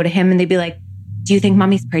 And they'd go to him and they'd be like, do you think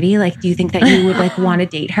mommy's pretty? Like, do you think that you would like want to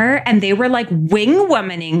date her? And they were like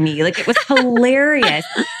wing-womaning me. Like, it was hilarious.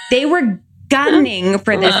 They were gunning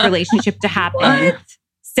for this relationship to happen. What?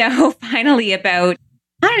 So finally, I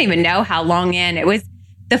don't even know how long in, it was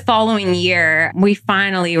the following year, we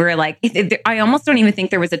finally were like, I almost don't even think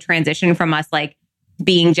there was a transition from us like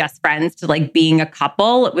being just friends to like being a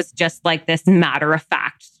couple. It was just like this matter of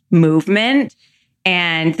fact movement.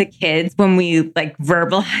 And the kids, when we like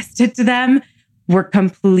verbalized it to them, were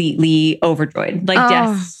completely overjoyed. Like,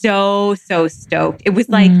 just so stoked. It was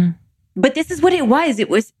like, but this is what it was.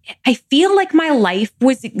 I feel like my life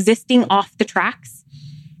was existing off the tracks.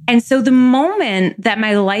 And so the moment that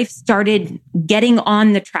my life started getting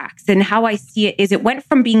on the tracks, and how I see it is it went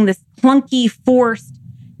from being this clunky, forced,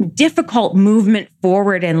 difficult movement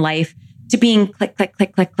forward in life to being click, click,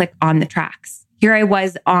 click, click, click on the tracks. Here I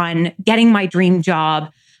was on getting my dream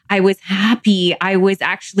job. I was happy. I was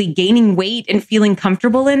actually gaining weight and feeling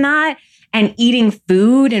comfortable in that, and eating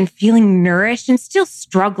food and feeling nourished, and still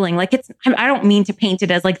struggling. Like, I don't mean to paint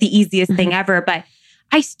it as like the easiest thing ever, but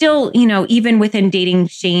I still, even within dating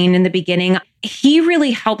Shane in the beginning, he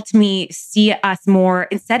really helped me see us more,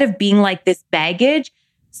 instead of being like this baggage,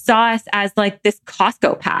 saw us as like this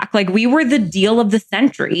Costco pack. Like, we were the deal of the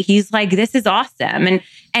century. He's like, this is awesome.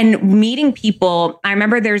 And meeting people, I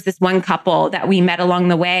remember there's this one couple that we met along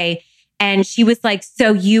the way, and she was like,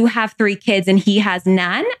 so you have 3 kids and he has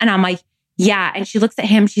none? And I'm like, yeah. And she looks at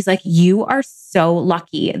him, she's like, you are so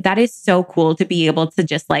lucky. That is so cool to be able to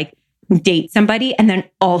just like date somebody and then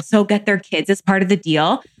also get their kids as part of the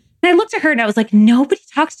deal. And I looked at her and I was like, nobody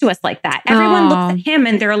talks to us like that. Everyone looks at him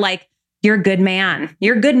and they're like, you're a good man.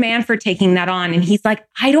 You're a good man for taking that on. And he's like,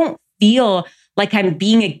 I don't feel like I'm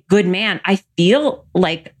being a good man. I feel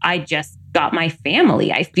like I just got my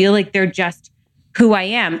family. I feel like they're just who I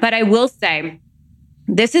am. But I will say,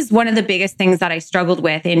 this is one of the biggest things that I struggled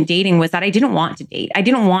with in dating, was that I didn't want to date. I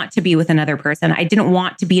didn't want to be with another person. I didn't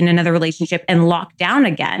want to be in another relationship and lock down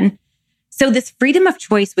again. So this freedom of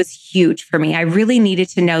choice was huge for me. I really needed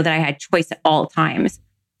to know that I had choice at all times.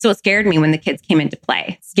 So it scared me when the kids came into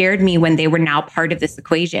play. It scared me when they were now part of this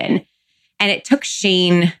equation. And it took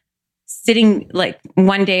Shane sitting, like,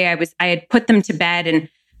 one day I had put them to bed and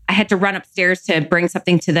I had to run upstairs to bring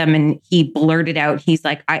something to them. And he blurted out, he's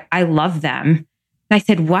like, I love them. And I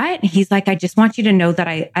said, what? He's like, I just want you to know that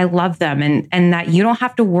I love them, and that you don't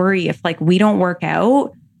have to worry if like we don't work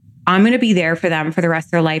out. I'm going to be there for them for the rest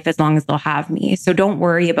of their life as long as they'll have me. So don't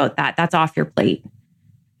worry about that. That's off your plate.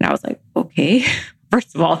 And I was like, okay,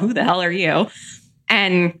 first of all, who the hell are you?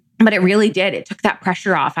 But it really did. It took that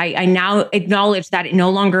pressure off. I now acknowledge that it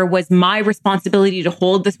no longer was my responsibility to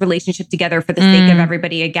hold this relationship together for the sake of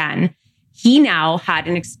everybody again. He now had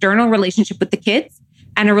an external relationship with the kids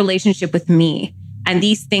and a relationship with me. And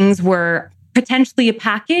these things were potentially a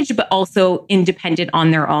package, but also independent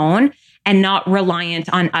on their own and not reliant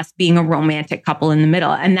on us being a romantic couple in the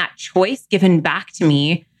middle. And that choice given back to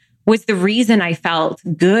me was the reason I felt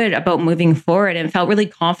good about moving forward and felt really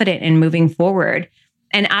confident in moving forward.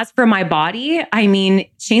 And as for my body, I mean,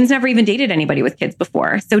 Shane's never even dated anybody with kids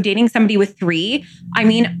before. So dating somebody with 3, I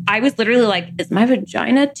mean, I was literally like, is my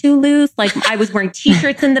vagina too loose? Like I was wearing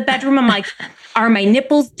t-shirts in the bedroom. I'm like, are my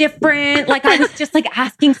nipples different? Like I was just like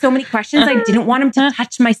asking so many questions. I didn't want him to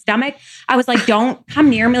touch my stomach. I was like, don't come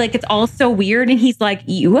near me. Like it's all so weird. And he's like,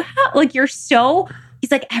 he's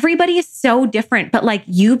like, everybody is so different, but like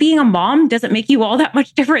you being a mom doesn't make you all that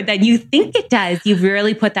much different than you think it does. You've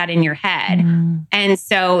really put that in your head. And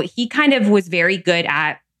so he kind of was very good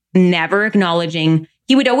at never acknowledging.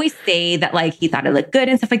 He would always say that like he thought it looked good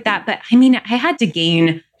and stuff like that. But I mean, I had to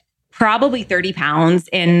gain probably 30 pounds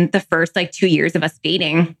in the first like 2 years of us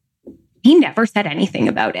dating. He never said anything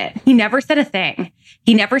about it. He never said a thing.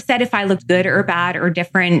 He never said if I looked good or bad or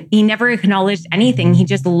different. He never acknowledged anything. He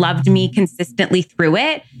just loved me consistently through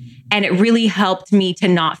it. And it really helped me to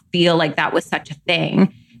not feel like that was such a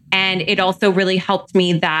thing. And it also really helped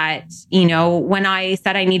me that, you know, when I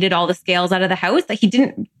said I needed all the scales out of the house, that he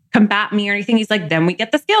didn't combat me or anything. He's like, then we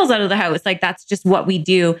get the scales out of the house. Like, that's just what we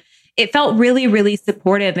do. It felt really, really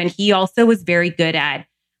supportive. And he also was very good at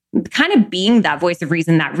kind of being that voice of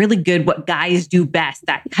reason, that really good, what guys do best,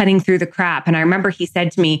 that cutting through the crap. And I remember he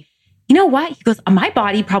said to me, you know what? He goes, my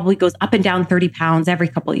body probably goes up and down 30 pounds every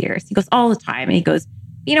couple of years. He goes, all the time. And he goes,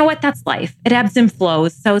 you know what? That's life. It ebbs and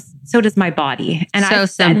flows. So does my body. And I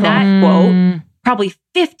said that quote probably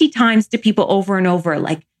 50 times to people over and over.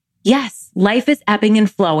 Like, yes, life is ebbing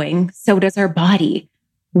and flowing. So does our body.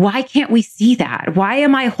 Why can't we see that? Why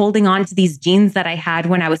am I holding on to these genes that I had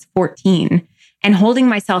when I was 14 and holding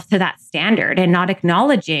myself to that standard and not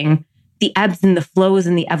acknowledging the ebbs and the flows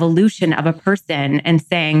and the evolution of a person and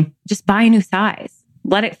saying, just buy a new size,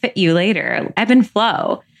 let it fit you later, ebb and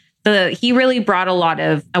flow. So he really brought a lot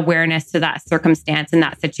of awareness to that circumstance and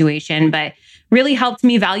that situation, but really helped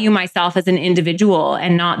me value myself as an individual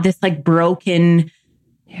and not this like broken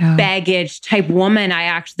baggage type woman. I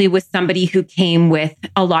actually was somebody who came with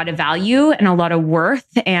a lot of value and a lot of worth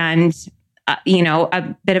and,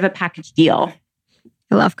 a bit of a package deal.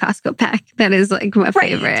 I love Costco pack. That is like my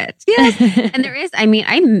favorite. Yes. And there is,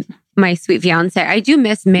 I'm my sweet fiance. I do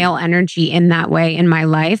miss male energy in that way in my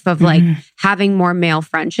life of like having more male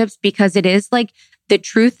friendships because it is like the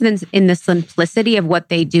truth in the simplicity of what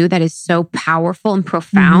they do that is so powerful and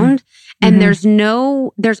profound. And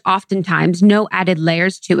there's oftentimes no added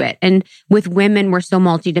layers to it. And with women, we're so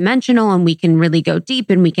multidimensional and we can really go deep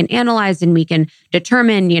and we can analyze and we can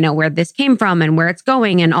determine, where this came from and where it's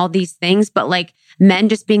going and all these things. But like men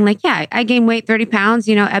just being like, yeah, I gained weight, 30 pounds,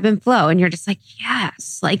 ebb and flow. And you're just like,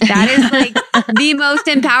 yes, like that is like the most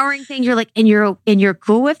empowering thing. You're like, and you're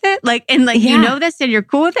cool with it. Like, and like, you know this and you're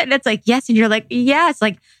cool with it. And it's like, yes. And you're like, yes,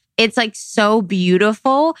 like, it's like so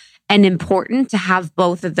beautiful and important to have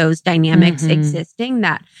both of those dynamics existing,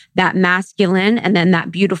 that masculine and then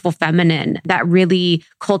that beautiful feminine that really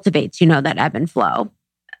cultivates, that ebb and flow.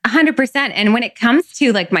 100%. And when it comes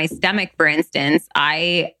to like my stomach, for instance,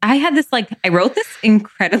 I had this I wrote this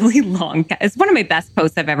incredibly long, it's one of my best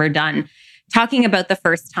posts I've ever done, talking about the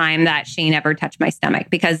first time that Shane ever touched my stomach.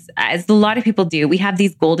 Because as a lot of people do, we have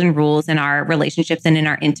these golden rules in our relationships and in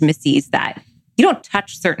our intimacies that you don't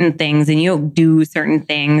touch certain things and you don't do certain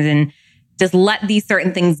things and just let these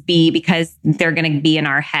certain things be because they're going to be in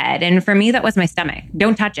our head. And for me, that was my stomach.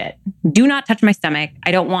 Don't touch it. Do not touch my stomach.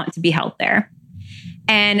 I don't want to be held there.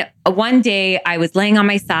 And one day I was laying on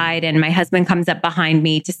my side and my husband comes up behind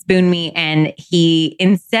me to spoon me. And he,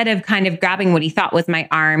 instead of kind of grabbing what he thought was my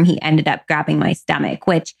arm, he ended up grabbing my stomach,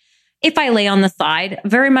 which if I lay on the side,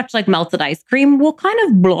 very much like melted ice cream, will kind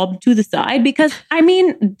of blob to the side because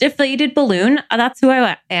deflated balloon, that's who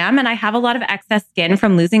I am. And I have a lot of excess skin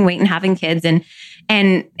from losing weight and having kids. And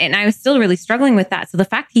I was still really struggling with that. So the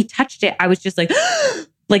fact he touched it, I was just like,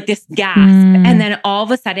 like this gasp. And then all of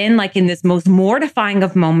a sudden, like in this most mortifying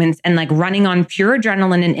of moments and like running on pure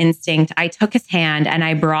adrenaline and instinct, I took his hand and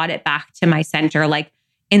I brought it back to my center, like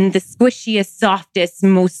in the squishiest, softest,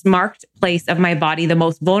 most marked place of my body, the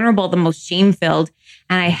most vulnerable, the most shame-filled.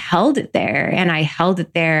 And I held it there and I held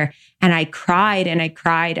it there and I cried and I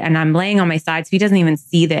cried and I'm laying on my side. So he doesn't even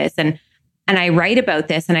see this. And I write about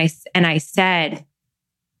this and I said,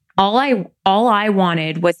 all I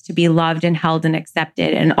wanted was to be loved and held and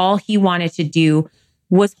accepted. And all he wanted to do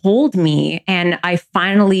was hold me. And I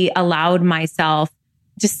finally allowed myself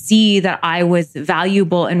to see that I was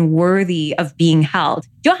valuable and worthy of being held.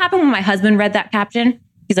 Do you know what happened when my husband read that caption?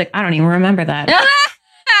 He's like, I don't even remember that.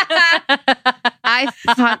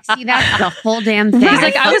 See, that's the whole damn thing. He's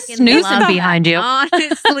like, I was snoozing behind you.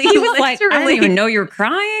 Honestly, he was like, I don't even know you're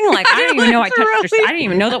crying. Like, I don't even know I touched your, I didn't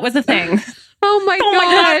even know that was a thing. Oh my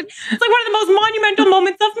God. It's like one of the most monumental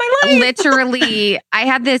moments of my life. Literally, I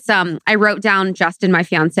had this, I wrote down Justin, my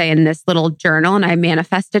fiance, in this little journal and I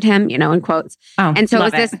manifested him, in quotes. Oh, and so it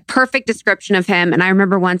was this perfect description of him. And I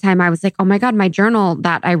remember one time I was like, oh my God, my journal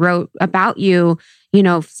that I wrote about you,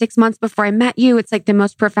 6 months before I met you, it's like the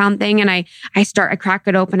most profound thing. And I crack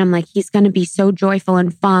it open. I'm like, he's going to be so joyful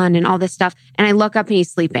and fun and all this stuff. And I look up and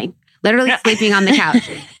he's sleeping. Literally sleeping on the couch.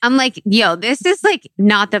 I'm like, yo, this is like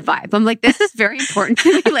not the vibe. I'm like, this is very important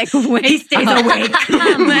to me. Like, wake he stays awake.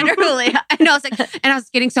 Literally. And I was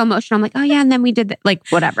getting so emotional. I'm like, oh yeah. And then we did that, like,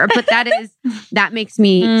 whatever. But that makes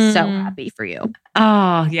me so happy for you.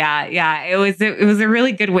 Oh yeah. Yeah. It was a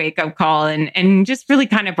really good wake up call and just really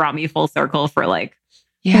kind of brought me full circle for like,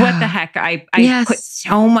 what the heck I put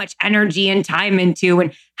so much energy and time into,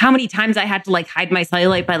 and how many times I had to like hide my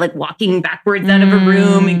cellulite by like walking backwards out of a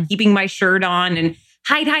room and keeping my shirt on and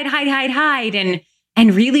hide.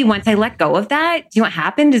 And really, once I let go of that, do you know what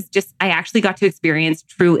happened is just, I actually got to experience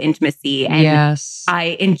true intimacy. And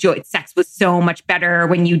I enjoyed sex was so much better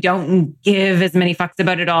when you don't give as many fucks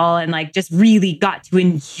about it all, and like just really got to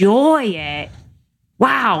enjoy it.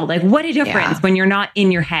 Wow, like what a difference when you're not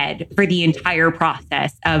in your head for the entire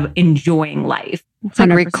process of enjoying life. It's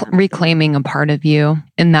like reclaiming a part of you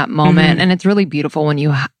in that moment. And it's really beautiful when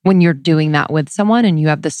you're doing that with someone and you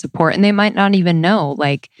have the support, and they might not even know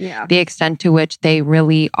the extent to which they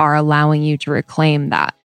really are allowing you to reclaim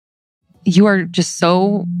that. You are just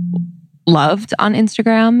so loved on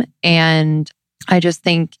Instagram, and I just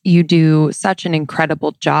think you do such an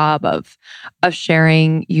incredible job of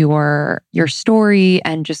sharing your story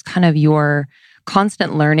and just kind of your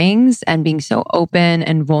constant learnings and being so open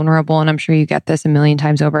and vulnerable. And I'm sure you get this a million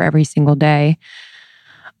times over every single day.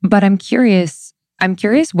 But I'm curious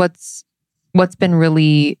what's been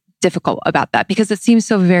really difficult about that, because it seems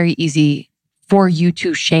so very easy for you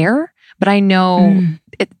to share. But I know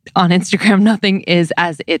on Instagram, nothing is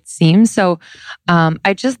as it seems. So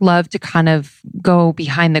I just love to kind of go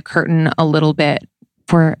behind the curtain a little bit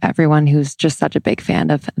for everyone who's just such a big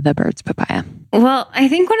fan of the Birds Papaya. Well, I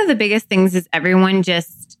think one of the biggest things is everyone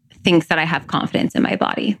just thinks that I have confidence in my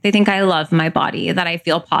body. They think I love my body, that I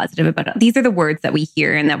feel positive about it. These are the words that we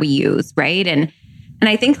hear and that we use, right? And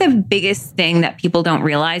I think the biggest thing that people don't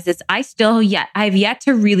realize is I've yet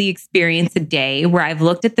to really experience a day where I've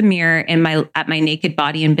looked at the mirror at my naked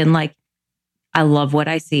body and been like, I love what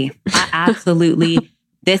I see. I absolutely,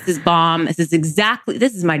 this is bomb. This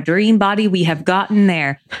is my dream body. We have gotten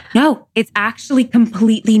there. No, it's actually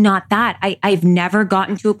completely not that. I've never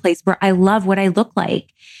gotten to a place where I love what I look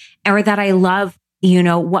like, or that I love,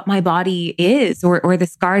 what my body is, or the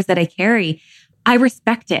scars that I carry. I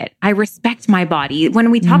respect it. I respect my body. When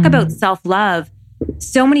we talk about self-love,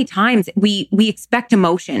 so many times we expect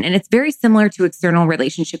emotion, and it's very similar to external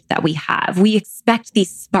relationships that we have. We expect these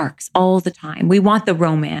sparks all the time. We want the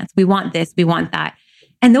romance. We want this. We want that.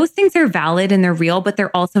 And those things are valid and they're real, but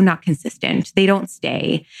they're also not consistent. They don't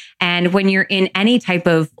stay. And when you're in any type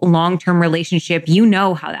of long-term relationship, you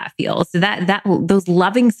know how that feels. So those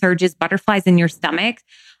loving surges, butterflies in your stomach,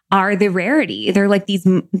 are the rarity. They're like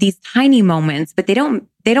these tiny moments, but they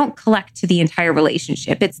don't collect to the entire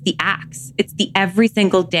relationship. It's the acts. It's the every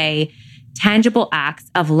single day tangible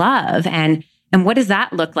acts of love. And what does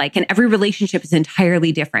that look like? And every relationship is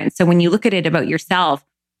entirely different. So when you look at it about yourself,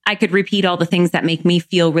 I could repeat all the things that make me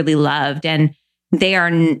feel really loved, and they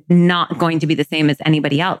are not going to be the same as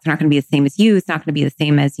anybody else. They're not going to be the same as you. It's not going to be the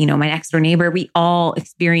same as, my next door neighbor. We all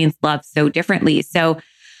experience love so differently. So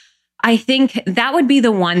I think that would be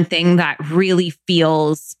the one thing that really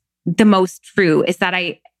feels the most true, is that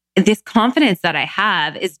this confidence that I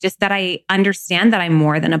have is just that I understand that I'm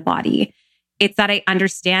more than a body. It's that I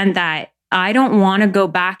understand that I don't want to go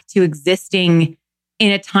back to existing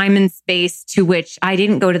in a time and space to which I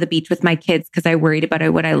didn't go to the beach with my kids because I worried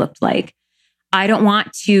about what I looked like. I don't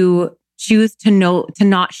want to choose to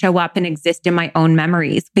not show up and exist in my own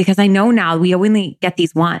memories, because I know now we only get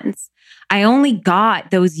these once. I only got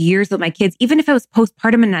those years with my kids. Even if I was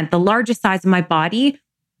postpartum and at the largest size of my body,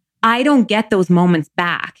 I don't get those moments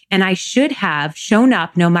back. And I should have shown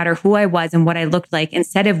up no matter who I was and what I looked like,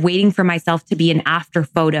 instead of waiting for myself to be an after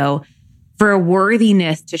photo for a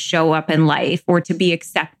worthiness to show up in life or to be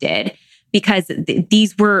accepted. Because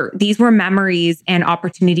these were memories and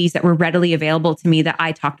opportunities that were readily available to me that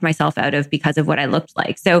I talked myself out of because of what I looked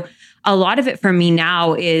like. So a lot of it for me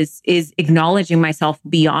now is acknowledging myself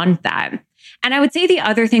beyond that. And I would say the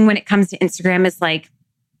other thing when it comes to Instagram is I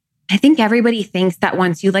think everybody thinks that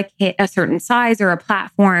once you hit a certain size or a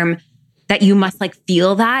platform, that you must like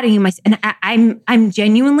feel that. And you must, and I'm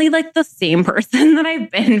genuinely like the same person that I've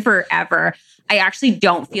been forever. I actually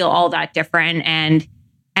don't feel all that different. And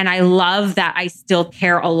I love that I still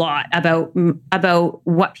care a lot about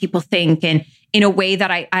what people think, and in a way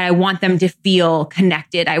that I want them to feel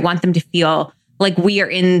connected. I want them to feel like we are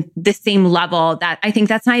in the same level. That I think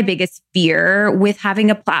that's my biggest fear with having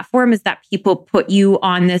a platform, is that people put you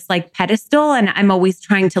on this like pedestal. And I'm always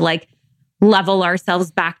trying to like level ourselves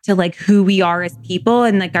back to like who we are as people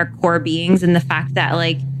and like our core beings, and the fact that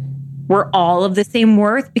like we're all of the same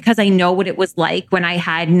worth, because I know what it was like when I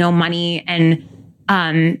had no money and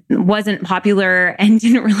wasn't popular and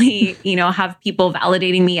didn't really, have people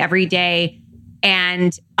validating me every day.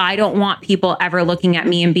 And I don't want people ever looking at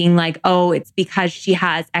me and being like, oh, it's because she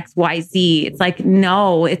has XYZ. It's like,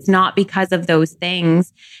 no, it's not because of those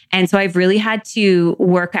things. And so I've really had to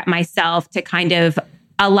work at myself to kind of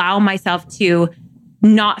allow myself to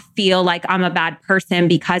not feel like I'm a bad person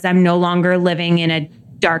because I'm no longer living in a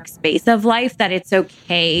dark space of life, that it's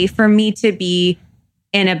okay for me to be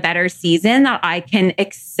in a better season, that I can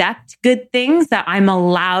accept good things, that I'm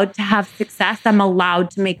allowed to have success. I'm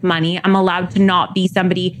allowed to make money. I'm allowed to not be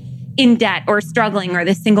somebody in debt or struggling or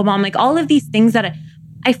the single mom, like all of these things that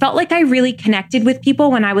I felt like I really connected with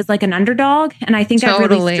people when I was like an underdog. And I think I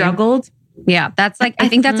really struggled. Yeah, that's like, I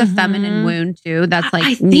think that's a feminine wound too. That's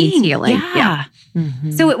like needs healing. Yeah.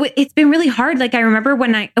 Mm-hmm. So it's been really hard. Like I remember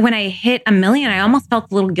when I hit 1 million, I almost felt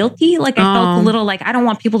a little guilty. Like I felt a little like, I don't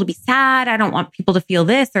want people to be sad. I don't want people to feel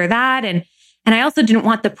this or that. And I also didn't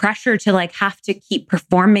want the pressure to like have to keep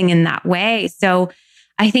performing in that way. So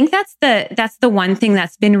I think that's the one thing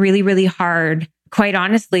that's been really, really hard, quite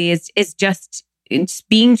honestly, is just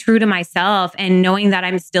being true to myself and knowing that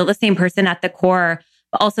I'm still the same person at the core,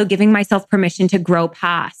 but also giving myself permission to grow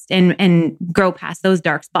past and grow past those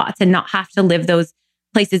dark spots and not have to live those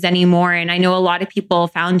places anymore. And I know a lot of people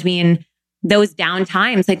found me in those down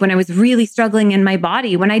times, like when I was really struggling in my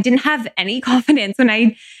body, when I didn't have any confidence, when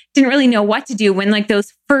I didn't really know what to do, when like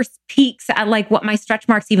those first peaks at like what my stretch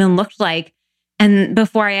marks even looked like. And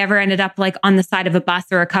before I ever ended up like on the side of a bus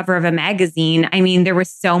or a cover of a magazine, I mean, there was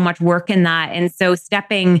so much work in that. And so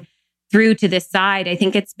stepping through to this side, I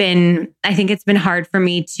think it's been hard for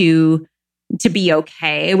me to be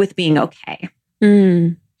okay with being okay.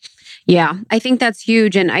 Yeah, I think that's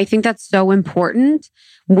huge. And I think that's so important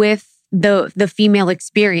with the female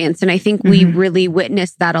experience. And I think we really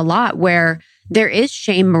witness that a lot, where there is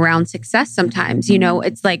shame around success sometimes.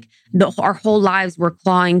 It's like our whole lives we're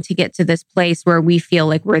clawing to get to this place where we feel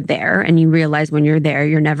like we're there. And you realize when you're there,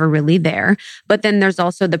 you're never really there. But then there's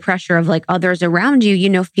also the pressure of like others around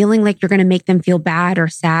you, feeling like you're going to make them feel bad or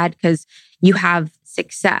sad because you have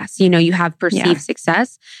success, you have perceived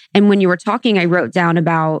success. And when you were talking, I wrote down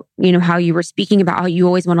about, how you were speaking about how you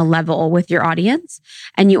always want to level with your audience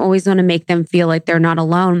and you always want to make them feel like they're not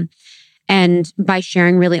alone. And by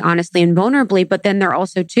sharing really honestly and vulnerably, but then there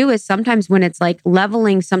also too is sometimes when it's like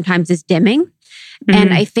leveling, sometimes is dimming.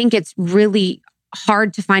 And I think it's really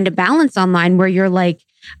hard to find a balance online where you're like,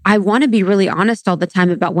 I want to be really honest all the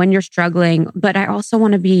time about when you're struggling, but I also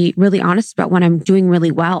want to be really honest about when I'm doing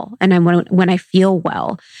really well and when I feel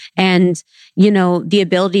well. And, the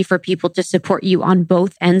ability for people to support you on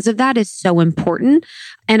both ends of that is so important.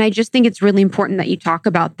 And I just think it's really important that you talk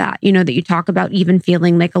about that, that you talk about even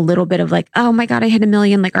feeling like a little bit of like, oh my God, I hit 1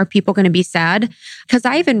 million. Like, are people going to be sad? Because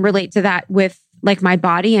I even relate to that with like my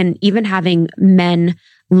body, and even having men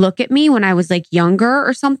look at me when I was like younger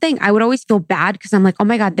or something, I would always feel bad because I'm like, oh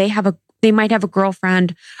my God, they might have a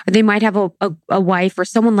girlfriend or they might have a wife or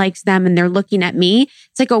someone likes them and they're looking at me.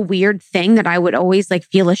 It's like a weird thing that I would always like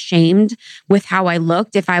feel ashamed with how I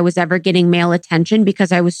looked if I was ever getting male attention,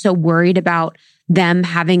 because I was so worried about them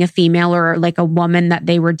having a female or like a woman that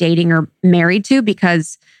they were dating or married to,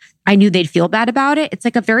 because I knew they'd feel bad about it. It's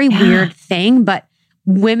like a very weird thing, but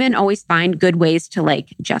women always find good ways to like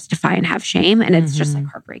justify and have shame. And it's just like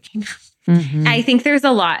heartbreaking. I think there's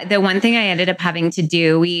a lot. The one thing I ended up having to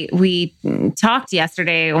do, we talked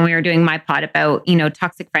yesterday when we were doing my pod about,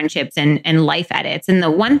 toxic friendships and life edits. And the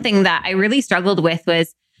one thing that I really struggled with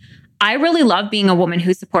was I really love being a woman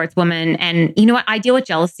who supports women. And you know what? I deal with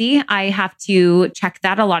jealousy. I have to check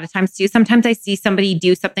that a lot of times too. Sometimes I see somebody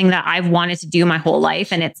do something that I've wanted to do my whole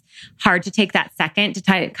life, and it's hard to take that second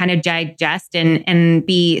to kind of digest and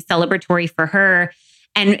be celebratory for her,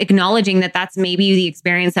 and acknowledging that that's maybe the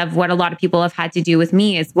experience of what a lot of people have had to do with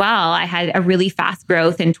me as well. I had a really fast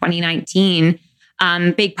growth in 2019.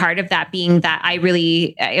 Big part of that being that I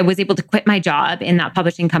was able to quit my job in that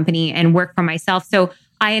publishing company and work for myself. So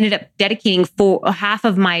I ended up dedicating half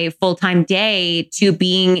of my full-time day to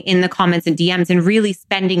being in the comments and DMs and really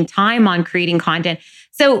spending time on creating content.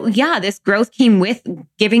 So yeah, this growth came with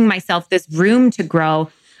giving myself this room to grow.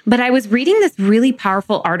 But I was reading this really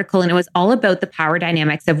powerful article, and it was all about the power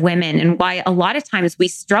dynamics of women and why a lot of times we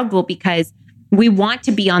struggle because we want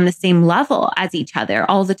to be on the same level as each other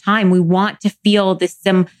all the time. We want to feel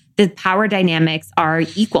the power dynamics are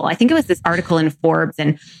equal. I think it was this article in Forbes,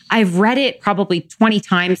 and I've read it probably 20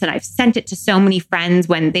 times, and I've sent it to so many friends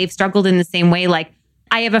when they've struggled in the same way. Like,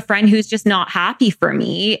 I have a friend who's just not happy for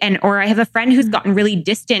me, or I have a friend who's gotten really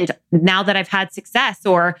distant now that I've had success,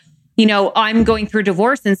 or, I'm going through a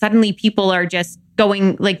divorce and suddenly people are just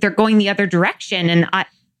going, like, they're going the other direction. And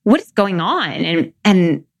what is going on?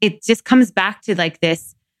 And it just comes back to like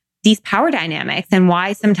these power dynamics and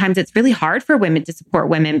why sometimes it's really hard for women to support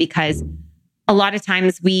women, because a lot of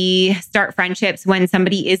times we start friendships when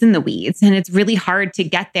somebody is in the weeds, and it's really hard to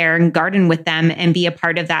get there and garden with them and be a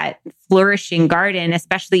part of that flourishing garden,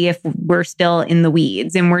 especially if we're still in the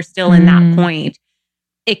weeds and we're still in that point.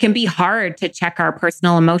 It can be hard to check our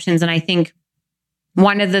personal emotions. And I think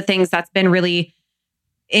one of the things that's been really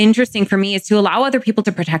interesting for me is to allow other people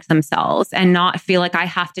to protect themselves and not feel like I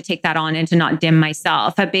have to take that on and to not dim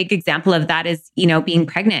myself. A big example of that is, being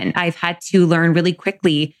pregnant. I've had to learn really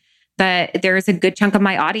quickly that there is a good chunk of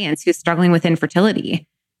my audience who's struggling with infertility.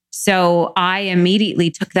 So I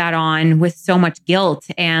immediately took that on with so much guilt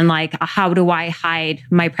and like, how do I hide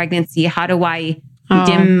my pregnancy? How do I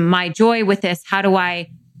dim my joy with this? How do I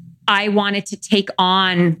wanted to take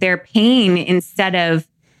on their pain instead of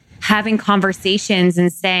having conversations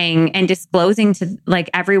and saying and disclosing to like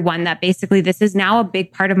everyone that basically this is now a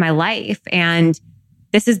big part of my life and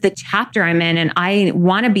this is the chapter I'm in, and I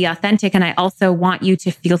want to be authentic, and I also want you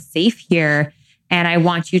to feel safe here, and I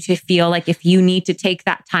want you to feel like if you need to take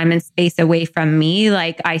that time and space away from me,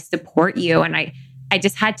 like I support you. And I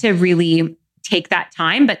just had to really take that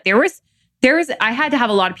time. But I had to have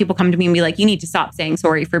a lot of people come to me and be like, you need to stop saying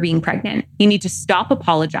sorry for being pregnant. You need to stop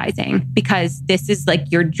apologizing, because this is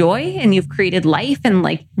like your joy and you've created life. And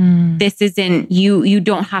like, this isn't, you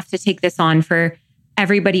don't have to take this on for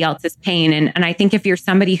everybody else's pain. And I think if you're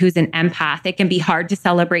somebody who's an empath, it can be hard to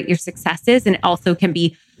celebrate your successes. And it also can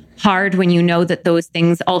be hard when you know that those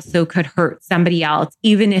things also could hurt somebody else,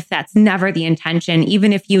 even if that's never the intention,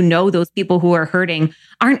 even if you know those people who are hurting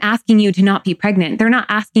aren't asking you to not be pregnant. They're not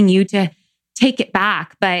asking you to take it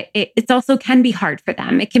back, but it also can be hard for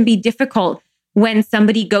them. It can be difficult when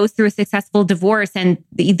somebody goes through a successful divorce and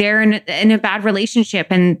they're in a bad relationship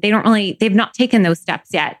and they've not taken those steps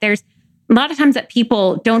yet. There's a lot of times that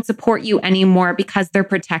people don't support you anymore because they're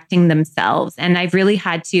protecting themselves. And I've really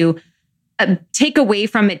had to take away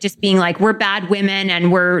from it just being like, we're bad women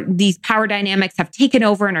and these power dynamics have taken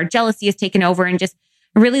over and our jealousy has taken over, and just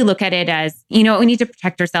really look at it as, we need to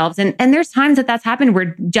protect ourselves. And there's times that's happened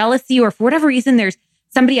where jealousy, or for whatever reason, there's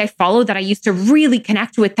somebody I follow that I used to really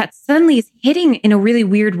connect with that suddenly is hitting in a really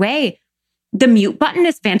weird way. The mute button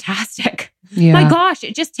is fantastic. Yeah. My gosh,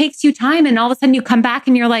 it just takes you time. And all of a sudden you come back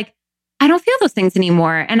and you're like, I don't feel those things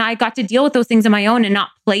anymore. And I got to deal with those things on my own and not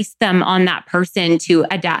place them on that person to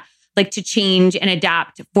adapt, like to change and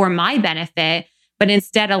adapt for my benefit, but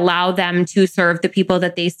instead allow them to serve the people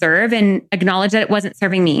that they serve and acknowledge that it wasn't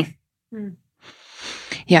serving me.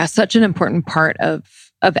 Yeah, such an important part of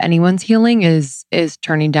anyone's healing is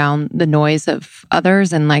turning down the noise of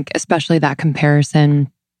others, and like especially that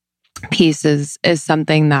comparison piece is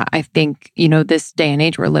something that I think, this day and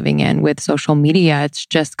age we're living in with social media, it's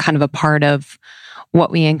just kind of a part of what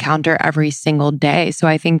we encounter every single day. So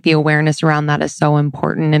I think the awareness around that is so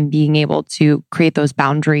important, and being able to create those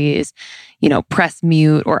boundaries, press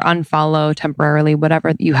mute or unfollow temporarily,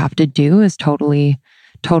 whatever you have to do is totally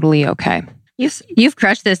okay. You've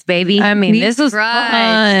crushed this, baby. I mean, this was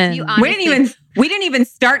fun. We didn't even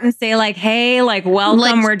start and say like, hey, like, welcome.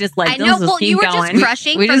 Like, we're just like, I know. Well, you were just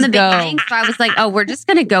crushing from the beginning. So I was like, oh, we're just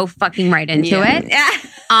going to go fucking right into it. Yeah.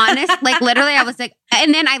 Honest. Like literally I was like,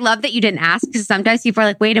 and then I love that you didn't ask, because sometimes people are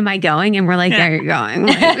like, wait, am I going? And we're like, yeah, you're going.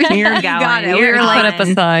 Like, you're going. Got it. We were like, put up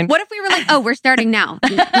a sign. What if we were like, oh, we're starting now?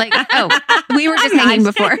 Like, oh, we were just hanging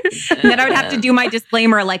before. Then I would have to do my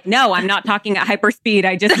disclaimer like, no, I'm not talking at hyper speed.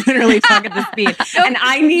 I just literally talk at the speed. And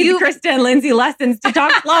I need Krista and Lindsay lessons to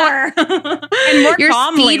talk slower and more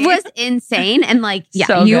calmly. Your speed was insane. And like, yeah,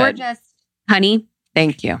 so you were just, honey,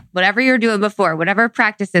 thank you. Whatever you're doing before, whatever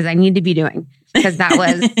practices I need to be doing, because that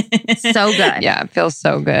was so good. Yeah, it feels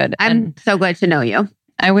so good. I'm so glad to know you.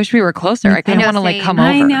 I wish we were closer. I kind of want to like come over.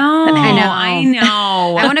 I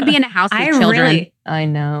know. I want to be in a house with children. I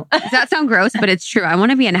know. Does that sound gross? But it's true. I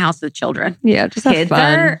want to be in a house with children. Yeah, just have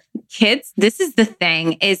fun. kids, this is the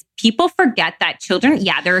thing, is people forget that children,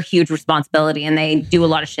 they're a huge responsibility and they do a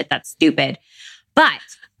lot of shit that's stupid. But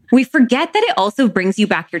we forget that it also brings you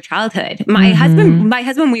back your childhood. My husband,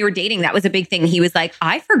 when we were dating, that was a big thing. He was like,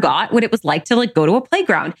 I forgot what it was like to like go to a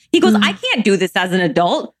playground. He goes, I can't do this as an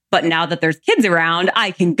adult, but now that there's kids around,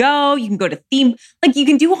 I can go. You can go to theme, like you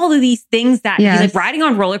can do all of these things that like riding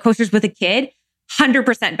on roller coasters with a kid.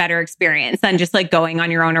 100% better experience than just like going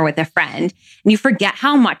on your own or with a friend. And you forget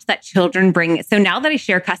how much that children bring. So now that I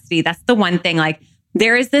share custody, that's the one thing, like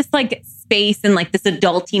there is this like space and like this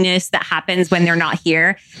adultiness that happens when they're not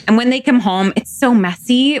here. And when they come home, it's so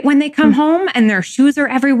messy when they come home and their shoes are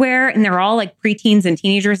everywhere and they're all like preteens and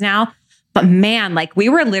teenagers now. But man, like we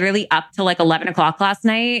were literally up till like 11 o'clock last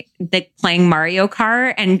night, like playing Mario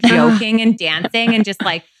Kart and joking and dancing and just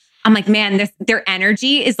like, I'm like, man, their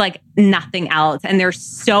energy is like nothing else. And they're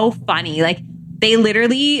so funny. Like they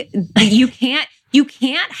literally, you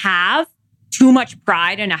can't have too much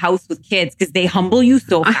pride in a house with kids because they humble you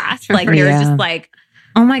so fast. Like there's just like,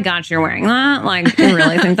 oh my gosh, you're wearing that? Like, you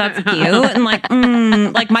really think that's cute? And like,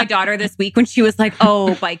 like my daughter this week when she was like,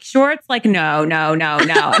 oh, bike shorts? Like, no. And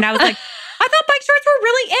I was like, I thought bike shorts were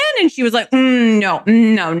really in. And she was like, no.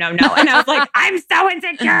 And I was like, I'm so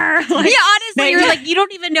insecure. Like, honestly, you're like, you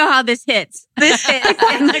don't even know how this hits. This hits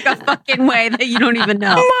in like a fucking way that you don't even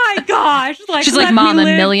know. Oh my gosh. Like, she's like, Mom, 1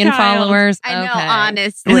 million followers. I know,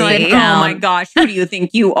 honestly. Like, oh my gosh, who do you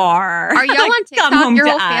think you are? Are y'all like, on TikTok? Your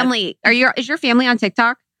whole family. Is your family on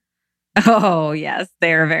TikTok? Oh, yes.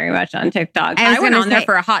 They're very much on TikTok. I went on there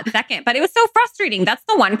for a hot second, but it was so frustrating. That's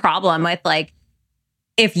the one problem with like,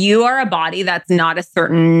 if you are a body that's not a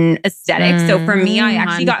certain aesthetic. So for me, I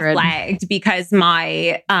actually got flagged because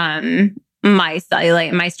my cellulite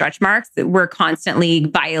and my stretch marks were constantly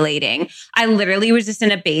violating. I literally was just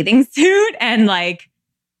in a bathing suit and like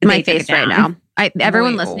my face right now.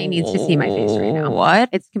 Everyone listening needs to see my face right now. What?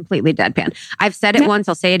 It's completely deadpan. I've said it once.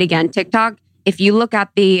 I'll say it again. TikTok, if you look at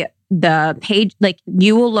the page, like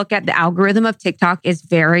you will look at the algorithm of TikTok is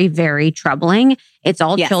very, very troubling. It's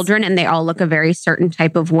all children and they all look a very certain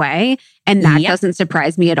type of way. And that doesn't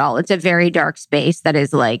surprise me at all. It's a very dark space that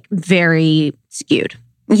is like very skewed.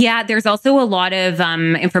 Yeah, there's also a lot of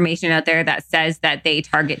information out there that says that they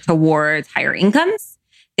target towards higher incomes.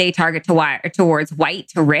 They target towards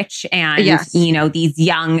white, rich, and, you know, these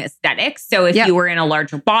young aesthetics. So if you were in a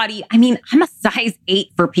larger body, I mean, I'm a size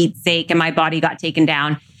 8 for Pete's sake, and my body got taken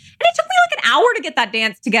down. And it took me like an hour to get that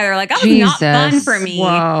dance together. Like, that was not fun for me.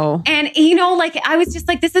 Whoa. And, you know, like, I was just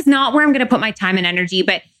like, this is not where I'm going to put my time and energy.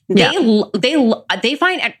 But they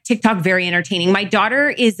find TikTok very entertaining. My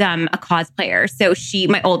daughter is a cosplayer. So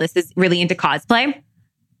my oldest is really into cosplay.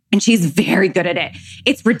 And she's very good at it.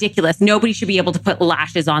 It's ridiculous. Nobody should be able to put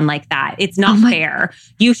lashes on like that. It's not fair.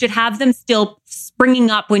 You should have them still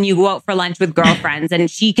springing up when you go out for lunch with girlfriends.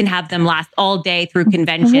 And she can have them last all day through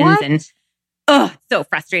conventions. And so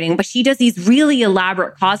frustrating. But she does these really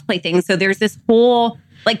elaborate cosplay things. So there's this whole,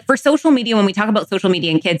 like for social media, when we talk about social media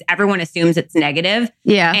and kids, everyone assumes it's negative.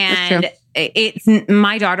 Yeah. And it's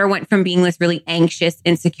my daughter went from being this really anxious,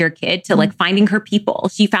 insecure kid to like finding her people.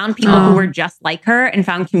 She found people who were just like her and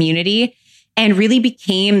found community and really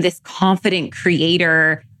became this confident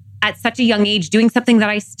creator at such a young age, doing something that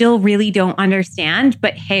I still really don't understand.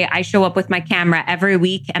 But hey, I show up with my camera every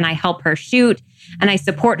week and I help her shoot and I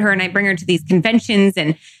support her and I bring her to these conventions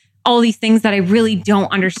and all these things that I really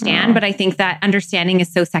don't understand. But I think that understanding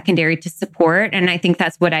is so secondary to support. And I think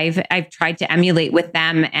that's what I've tried to emulate with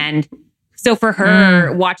them. And so for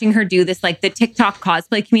her, watching her do this, like the TikTok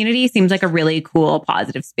cosplay community seems like a really cool,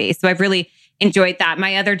 positive space. So I've really enjoyed that.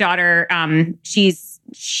 My other daughter, she's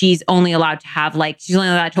only allowed to have she's only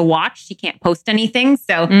allowed to watch. She can't post anything.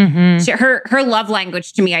 So her love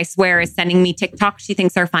language to me, I swear, is sending me TikToks she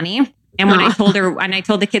thinks are funny. And when I told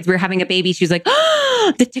the kids we were having a baby, she was like,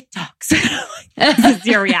 the TikToks. This is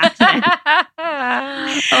your reaction. These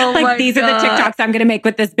are the TikToks I'm going to make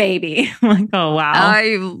with this baby. I'm like, oh, wow.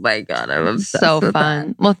 Oh my God. I'm so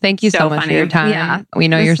fun. Well, thank you so much for your time. Yeah. We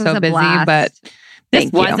know you're so busy, but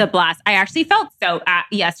this was a blast. I actually felt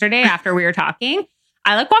yesterday after we were talking,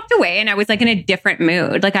 I walked away and I was in a different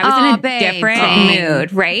mood. I was in a different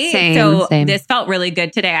mood, right? Same. This felt really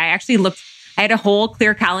good today. I actually I had a whole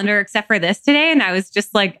clear calendar except for this today. And I was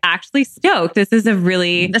just actually stoked. This was a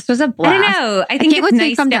blast. I don't know. I think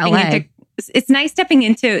it's nice stepping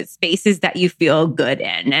into spaces that you feel good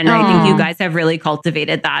in. And I think you guys have really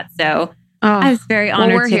cultivated that. So I was very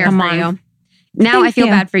honored to come on. Now I feel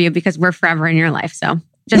bad for you because we're forever in your life. So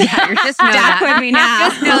Just know Stack with me now.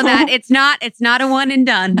 Just know that it's not a one and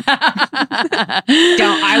done. I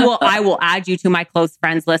will add you to my close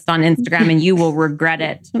friends list on Instagram and you will regret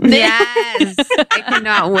it. Yes. I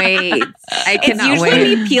cannot wait. It's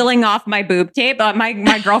usually me peeling off my boob tape, but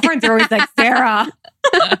my girlfriends are always like, Sarah.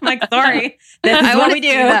 I'm like, sorry. This is what we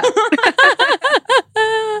do.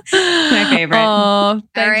 My favorite. Oh, all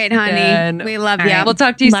right, honey. Jen. We love All you. right. We'll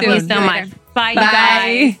talk to you Love soon. you so much. Bye, Bye.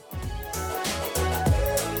 you guys.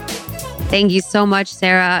 Thank you so much,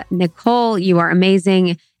 Sarah. Nicole, you are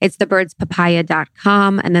amazing. It's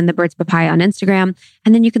thebirdspapaya.com and then The Birds Papaya on Instagram.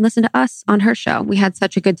 And then you can listen to us on her show. We had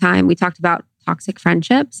such a good time. We talked about toxic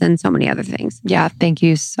friendships and so many other things. Yeah, thank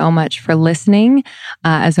you so much for listening.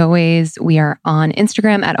 As always, we are on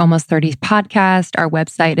Instagram at Almost 30 Podcast. Our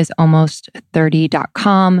website is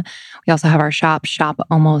almost30.com. We also have our shop,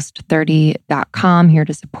 shopalmost30.com, here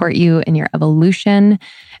to support you in your evolution.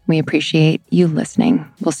 We appreciate you listening.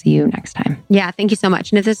 We'll see you next time. Yeah, thank you so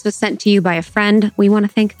much. And if this was sent to you by a friend, we want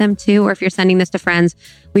to thank them too. Or if you're sending this to friends,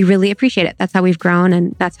 we really appreciate it. That's how we've grown.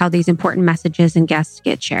 And that's how these important messages and guests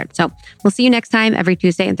get shared. So we'll see you next time every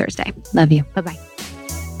Tuesday and Thursday. Love you. Bye-bye.